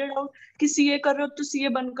pointed out कि CA कर रहे हो तो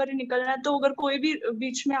CA बनकर ही निकलना है। तो अगर कोई भी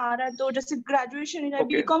बीच में आ रहा है तो जैसे ग्रेजुएशन है,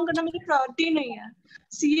 बीकॉम करना मेरी प्रायोरिटी नहीं है,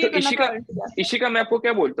 CA तो करना प्रायोरिटी है। इसी का मैं आपको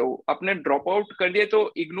क्या बोलता हूँ, आपने ड्रॉप आउट कर दिया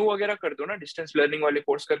तो इग्नू वगैरह कर दो ना, डिस्टेंस लर्निंग वाले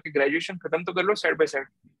कोर्स करके ग्रेजुएशन खत्म तो कर लो side by side.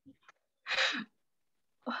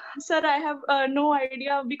 Sir, I have no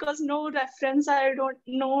idea because no reference. I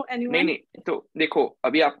don't know anyone. नहीं, तो देखो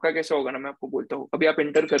अभी आपका कैसा होगा ना, मैं आपको बोलता हूँ। अभी आप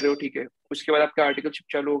इंटर कर रहे हो, ठीक है, उसके बाद आपका आर्टिकलशिप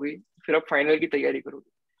चालू हो गई, फिर आप फाइनल की तैयारी करोगे,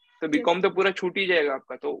 तो बीकॉम तो पूरा छूट ही जाएगा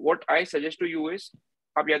आपका। तो what I suggest to you is,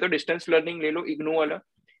 आप या तो डिस्टेंस लर्निंग ले लो इग्नू वाला,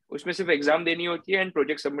 उसमें सिर्फ एग्जाम देनी होती है एंड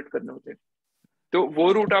प्रोजेक्ट सबमिट करने होते हैं, तो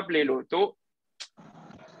वो रूट आप ले लो। तो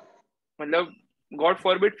मतलब गॉड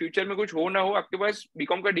फॉरबिड फ्यूचर में कुछ हो ना हो, आपके पास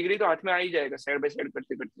बीकॉम का डिग्री तो हाथ में आ ही जाएगा साइड बाय साइड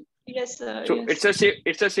करते करते। Yes, sir. So Yes.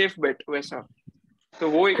 It's a safe bet वैसा। तो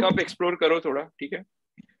वो एक आप एक्सप्लोर करो थोड़ा, ठीक है।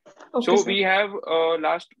 Okay, so sir. We have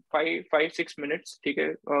last 5-6 minutes, ठीक है,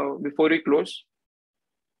 before we close.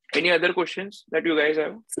 Any other questions that you guys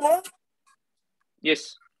have? Sir, yes.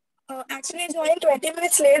 actually, I joined 20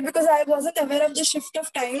 minutes late because I wasn't aware of the shift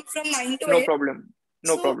of time from 9 to no 8. Problem,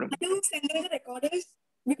 no So, problem. are you sending the recordings?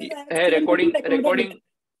 Because I am है still recording, getting recorded.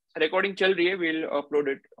 Recording चल रही है, will upload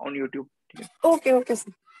it on YouTube, ठीक है। Okay, okay,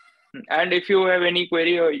 sir. And if you have any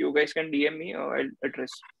query you guys can DM me, I will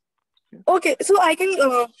address. Okay, so I can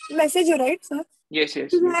message you, right, sir? Yes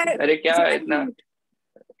yes. Because I अरे क्या joined इतना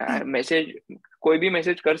late. Message, कोई भी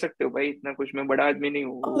message कर सकते हो भाई, इतना कुछ मैं बड़ा आदमी नहीं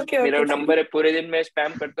हूँ। Okay, मेरा okay. नंबर है, पूरे दिन मैं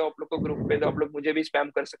स्पैम करता हूँ आप लोग को ग्रुप पे, तो आप लोग मुझे भी स्पैम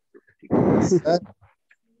कर सकते हो, ठीक है।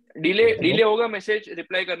 डिले होगा मैसेज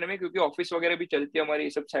रिप्लाई करने में, क्योंकि ऑफिस वगैरह भी चलती है हमारी, ये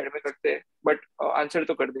सब साइड में करते हैं, बट आंसर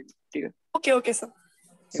तो कर देंगे, ठीक है। Okay, okay, sir.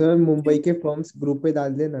 Sir Mumbai के फॉर्म्स ग्रुप पे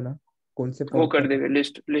डाल देना ना, कौन से वो फॉर्म कर देंगे,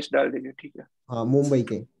 लिस्ट डाल देंगे, ठीक है। हाँ मुंबई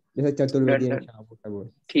के, जैसे Chaturvedi done and done, Shah होता है वो।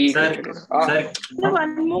 ठीक है, सर चलेगा। Sir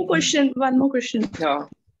One more question. One more question. हाँ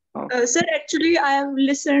Sir, actually, I have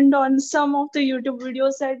listened on some of the YouTube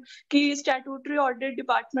videos that कि statutory audit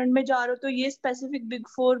department में जा रहे हो तो ये specific Big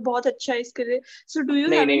Four बहुत अच्छा है इसके लिए. So do you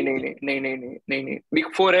नहीं have नहीं any? नहीं नहीं नहीं नहीं नहीं नहीं,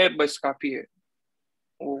 बिग फोर है बस काफी है,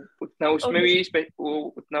 वो उतना उसमें Okay. भी वो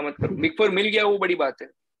उतना मत करो। बिग फोर मिल गया वो बड़ी बात है,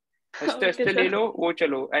 हंसते Okay, हंसते ले sir. लो, वो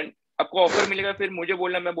चलो। एंड आपको ऑफर मिलेगा, फिर मुझे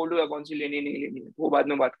बोलना, मैं बोलूंगा कौन सी लेनी नहीं लेनी है, वो बाद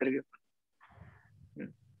में बात करेंगे,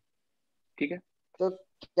 ठीक है। So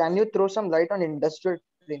can you throw some light on industrial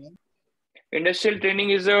training? Industrial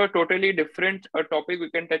training is a totally different topic, we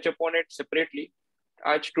can touch upon it separately.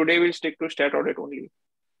 Today we'll stick to stat audit only.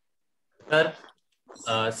 Sir,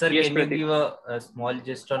 Yes, can you Pratik. give a small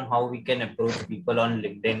gist on how we can approach people on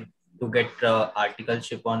LinkedIn to get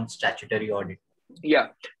articleship on statutory audit? Yeah,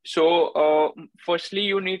 so firstly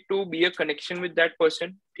you need to be a connection with that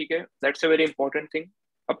person, ठीक है, that's a very important thing,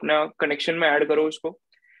 अपना connection में add करो उसको.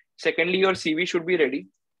 Secondly, your CV should be ready.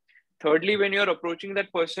 Thirdly, when you're approaching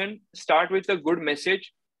that person, start with a good message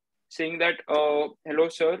saying that hello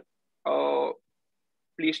sir,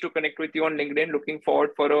 pleased to connect with you on LinkedIn, looking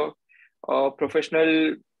forward for a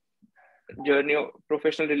professional journey or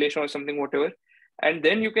professional relation or something, whatever. And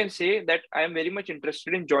then you can say that I am very much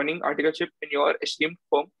interested in joining articleship in your esteemed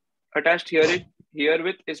firm. Attached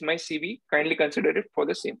herewith is my CV, kindly consider it for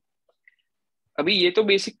the same. अभी ये तो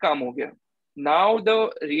basic काम हो गया. Now the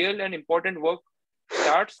real and important work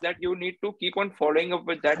starts, that you need to keep on following up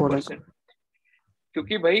with that person.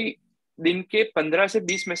 क्योंकि भाई दिन के 15 से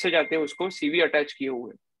 20 मैसेज आते हैं उसको सीवी अटैच किए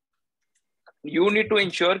हुए. यू नीड टू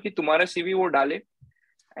इंश्योर कि तुम्हारा सीवी वो डाले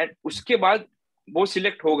एंड उसके बाद वो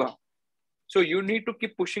सिलेक्ट होगा. So you need to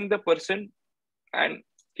keep pushing the person and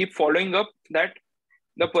keep following up that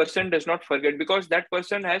the person does not forget, because that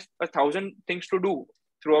person has 1,000 things to do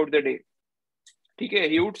throughout the day. Okay,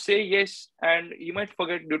 he would say yes and he might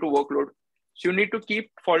forget due to workload. So you need to keep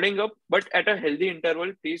following up, but at a healthy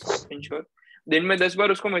interval. Please ensure दिन में 10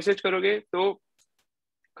 बार उसको message करोगे तो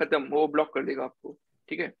खत्म, वो block कर देगा आपको,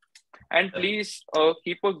 ठीक है. And please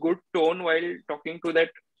keep a good tone while talking to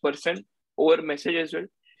that person over message as well.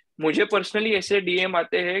 मुझे पर्सनली ऐसे डीएम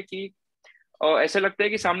आते हैं कि ऐसा लगता है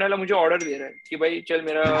कि सामने वाला मुझे ऑर्डर दे रहा है कि भाई चल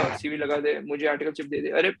मेरा सीवी लगा दे, मुझे आर्टिकलशिप दे दे.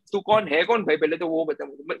 अरे तू कौन है, कौन भाई, पहले तो वो बता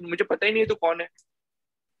मुझे पता ही नहीं है तू कौन है.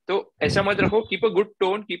 तो ऐसा मत रखो. Keep a good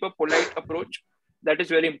tone, keep a polite approach, that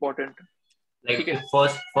is very important. Like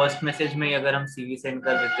first message में अगर हम CV send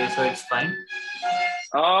कर देते हैं, so it's fine.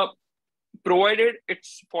 Provided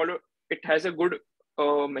it has a good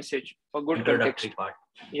message, a good context. Part.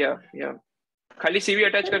 Yeah. खाली CV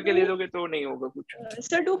attach करके दे दोगे तो नहीं होगा कुछ।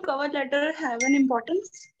 Sir, do cover letter have an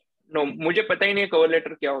importance? No, मुझे पता ही नहीं है कवर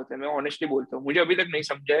लेटर क्या होता है, मैं ऑनेस्टली बोलता हूँ, मुझे अभी तक नहीं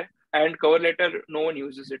समझा है। And cover letter no one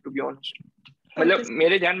uses it, to be honest. मतलब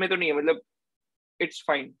मेरे ध्यान में तो नहीं है, मतलब it's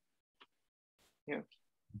fine.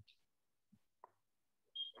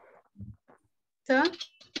 Sir?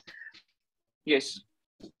 Yes.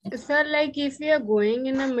 Sir, like if we are going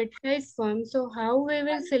in a mid-sized firm, so how we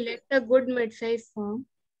will select a good mid-sized firm?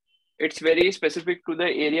 It's very specific to the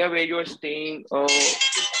area where you are staying.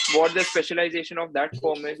 What the specialization of that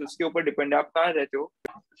firm is, उसके ऊपर depend है। आप कहाँ रहते हो?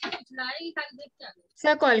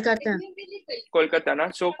 Sir, Kolkata. Kolkata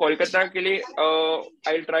ना, so Kolkata के लिए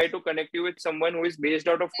I'll try to connect you with someone who is based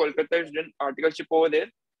out of Kolkata, has done articleship over there,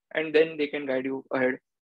 and then they can guide you ahead.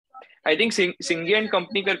 I think Singhi and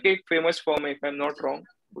Company करके एक famous firm है, if I'm not wrong,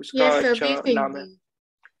 उसका Yes, sir, अच्छा we नाम है।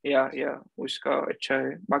 या उसका अच्छा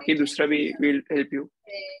है, बाकी दूसरा भी will help you।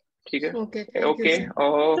 ठीक है? Okay, thank you, Okay. sir.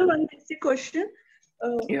 So one basic question.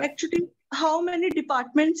 Yeah. Actually, how many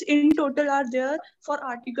departments in total are there for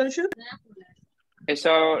articleship?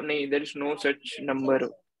 ऐसा नहीं, there is no such number।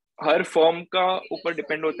 Her firm का ऊपर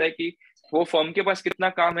डिपेंड होता है कि वो फर्म के पास कितना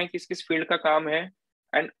काम है, किस किस फील्ड का काम है,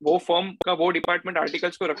 एंड वो फर्म का वो डिपार्टमेंट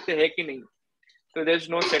आर्टिकल्स को रखते हैं कि नहीं। तो there is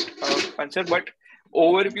no set answer, but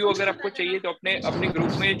overview अगर आपको चाहिए तो अपने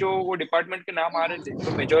ग्रुप में जो वो डिपार्टमेंट के नाम आ रहे थे,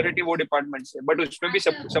 तो मेजोरिटी वो डिपार्टमेंट से, बट उसमें भी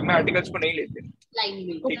सब में आर्टिकल्स को नहीं लेते।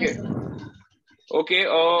 ठीक है? Okay,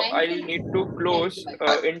 I'll need to close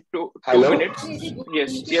in two minutes.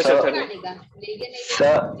 Yes, sir.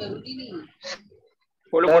 Sir,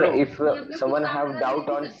 Follow. if someone have doubt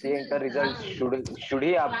on CA results, should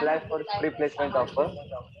he apply for pre-placement offer?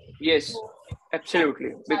 Yes,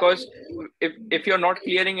 absolutely. Because if you're not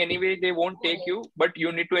clearing anyway, they won't take you, but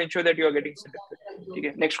you need to ensure that you are getting selected.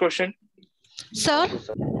 Okay, next question. Sir?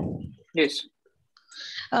 Yes.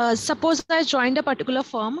 Suppose I joined a particular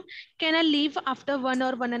firm, can I leave after 1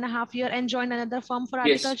 or 1.5 years and join another firm for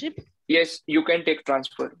articleship? Yes, you can take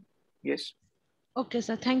transfer. Yes. Okay,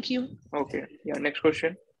 sir. Thank you. Okay. Yeah. Next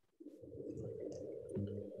question.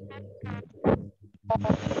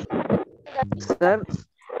 Sir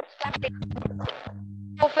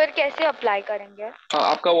तो फिर कैसे apply करेंगे?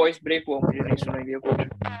 आपका voice break हुआ, मुझे नहीं सुनाई दिया कुछ।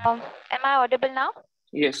 Am I audible now?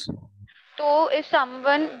 Yes. तो if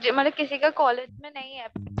someone मतलब किसी का कॉलेज में नहीं है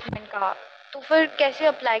placement का, तो फिर कैसे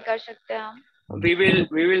अप्लाई कर सकते हैं हम? We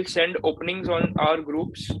will send openings on our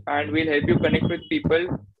groups and we'll help you connect with people.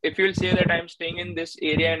 If you'll say that I'm staying in this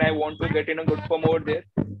area and I want to get in a good firm over there.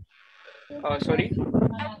 Sorry.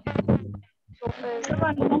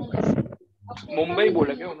 Mumbai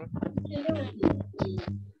बोला क्या उन्होंने?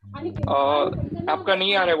 आपका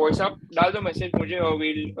नहीं आ रहा है voice, आप डाल दो मैसेज मुझे और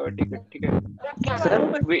we'll take it। ठीक है?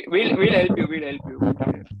 We'll help you.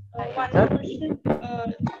 One question.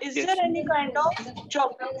 Is there any kind of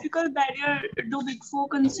geographical barrier do Big Four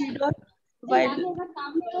consider while?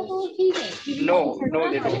 No,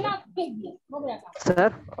 they don't. Sir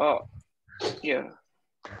Yeah.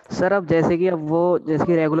 Sir अब जैसे कि अब वो जैसे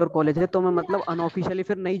कि रेगुलर कॉलेज है, तो मैं मतलब अनऑफिशियली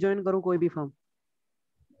फिर नहीं ज्वाइन करूँ कोई भी फर्म?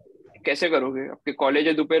 कैसे करोगे? आपके कॉलेज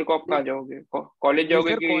है, दोपहर को आप कहाँ जाओगे? कॉलेज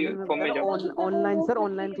जाओगे कि फॉर्म में जाओगे? ऑनलाइन सर,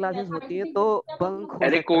 ऑनलाइन क्लासेस होती है तो बंक हो सकता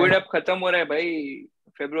है। अरे कोविड अब खत्म हो रहा है भाई,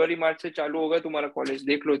 फरवरी मार्च से चालू होगा तुम्हारा कॉलेज,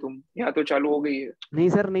 देख लो तुम। यहाँ तो चालू हो गई है। नहीं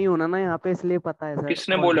सर, नहीं होना ना यहाँ पे, इसलिए पता है सर।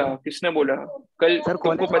 किसने बोला? कल सर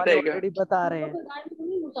तुमको पता है क्या? बता रहे हैं।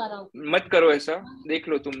 मत करो ऐसा, देख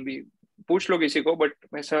लो तुम भी, पूछ लो किसी को, बट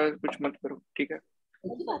ऐसा कुछ मत करो। ठीक है?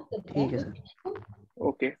 ठीक है sir.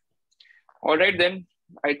 Okay. All right then.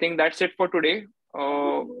 I think that's it for today.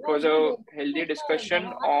 It was a healthy discussion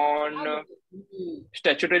on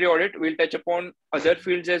statutory audit. We'll touch upon other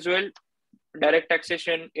fields as well. Direct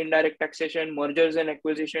taxation, indirect taxation, mergers and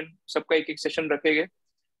acquisition. सबका एक session रखेंगे.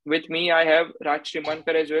 With me, I have Raj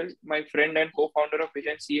Shimankar as well, my friend and co-founder of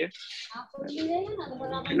Vision CA.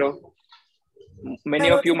 Hello. Many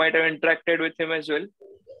of you might have interacted with him as well.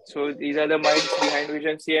 So these are the minds behind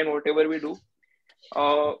Vision CA and whatever we do.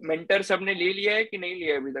 Mentor सबने ले लिया है कि नहीं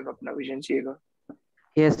लिया अभी तक अपना विजन सीए का?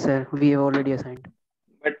 Yes sir, we have already assigned.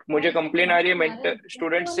 But मुझे कंप्लेन आ रही है मेंटर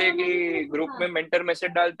स्टूडेंट से कि ग्रुप में मेंटर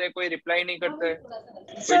मैसेज डालते हैं, कोई रिप्लाई नहीं करता है,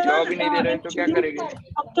 कोई जवाब ही नहीं दे रहा है, तो क्या करेंगे?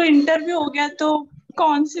 अब तो इंटरव्यू हो गया, तो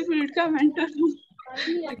कौन सी फील्ड का मेंटर हूँ?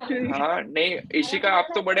 हाँ नहीं इशिका, आप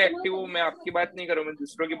तो बड़े एक्टिव हो, मैं आपकी बात नहीं कर रहा हूँ, मैं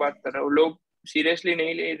दूसरों की बात कर रहा हूँ। लोग सीरियसली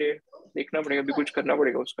नहीं ले रहे, देखना पड़ेगा, अभी कुछ करना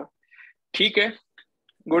पड़ेगा उसका। ठीक है?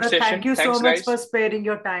 Good session. Thank you Thanks, so much guys. for sparing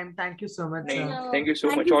your time. Thank you so much. Thank you so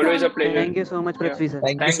much. Always a pleasure. Thank you so much, Pruthvi sir.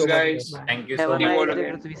 Thanks, guys. Thank you Have so a nice much. day,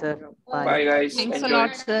 Pruthvi sir. Bye, guys. Thanks Enjoy. a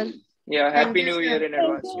lot, sir. Yeah, happy New Year in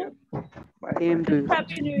advance. Yeah. Bye. Same to you.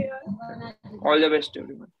 Happy New Year. All the best,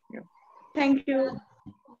 everyone. Yeah. Thank you.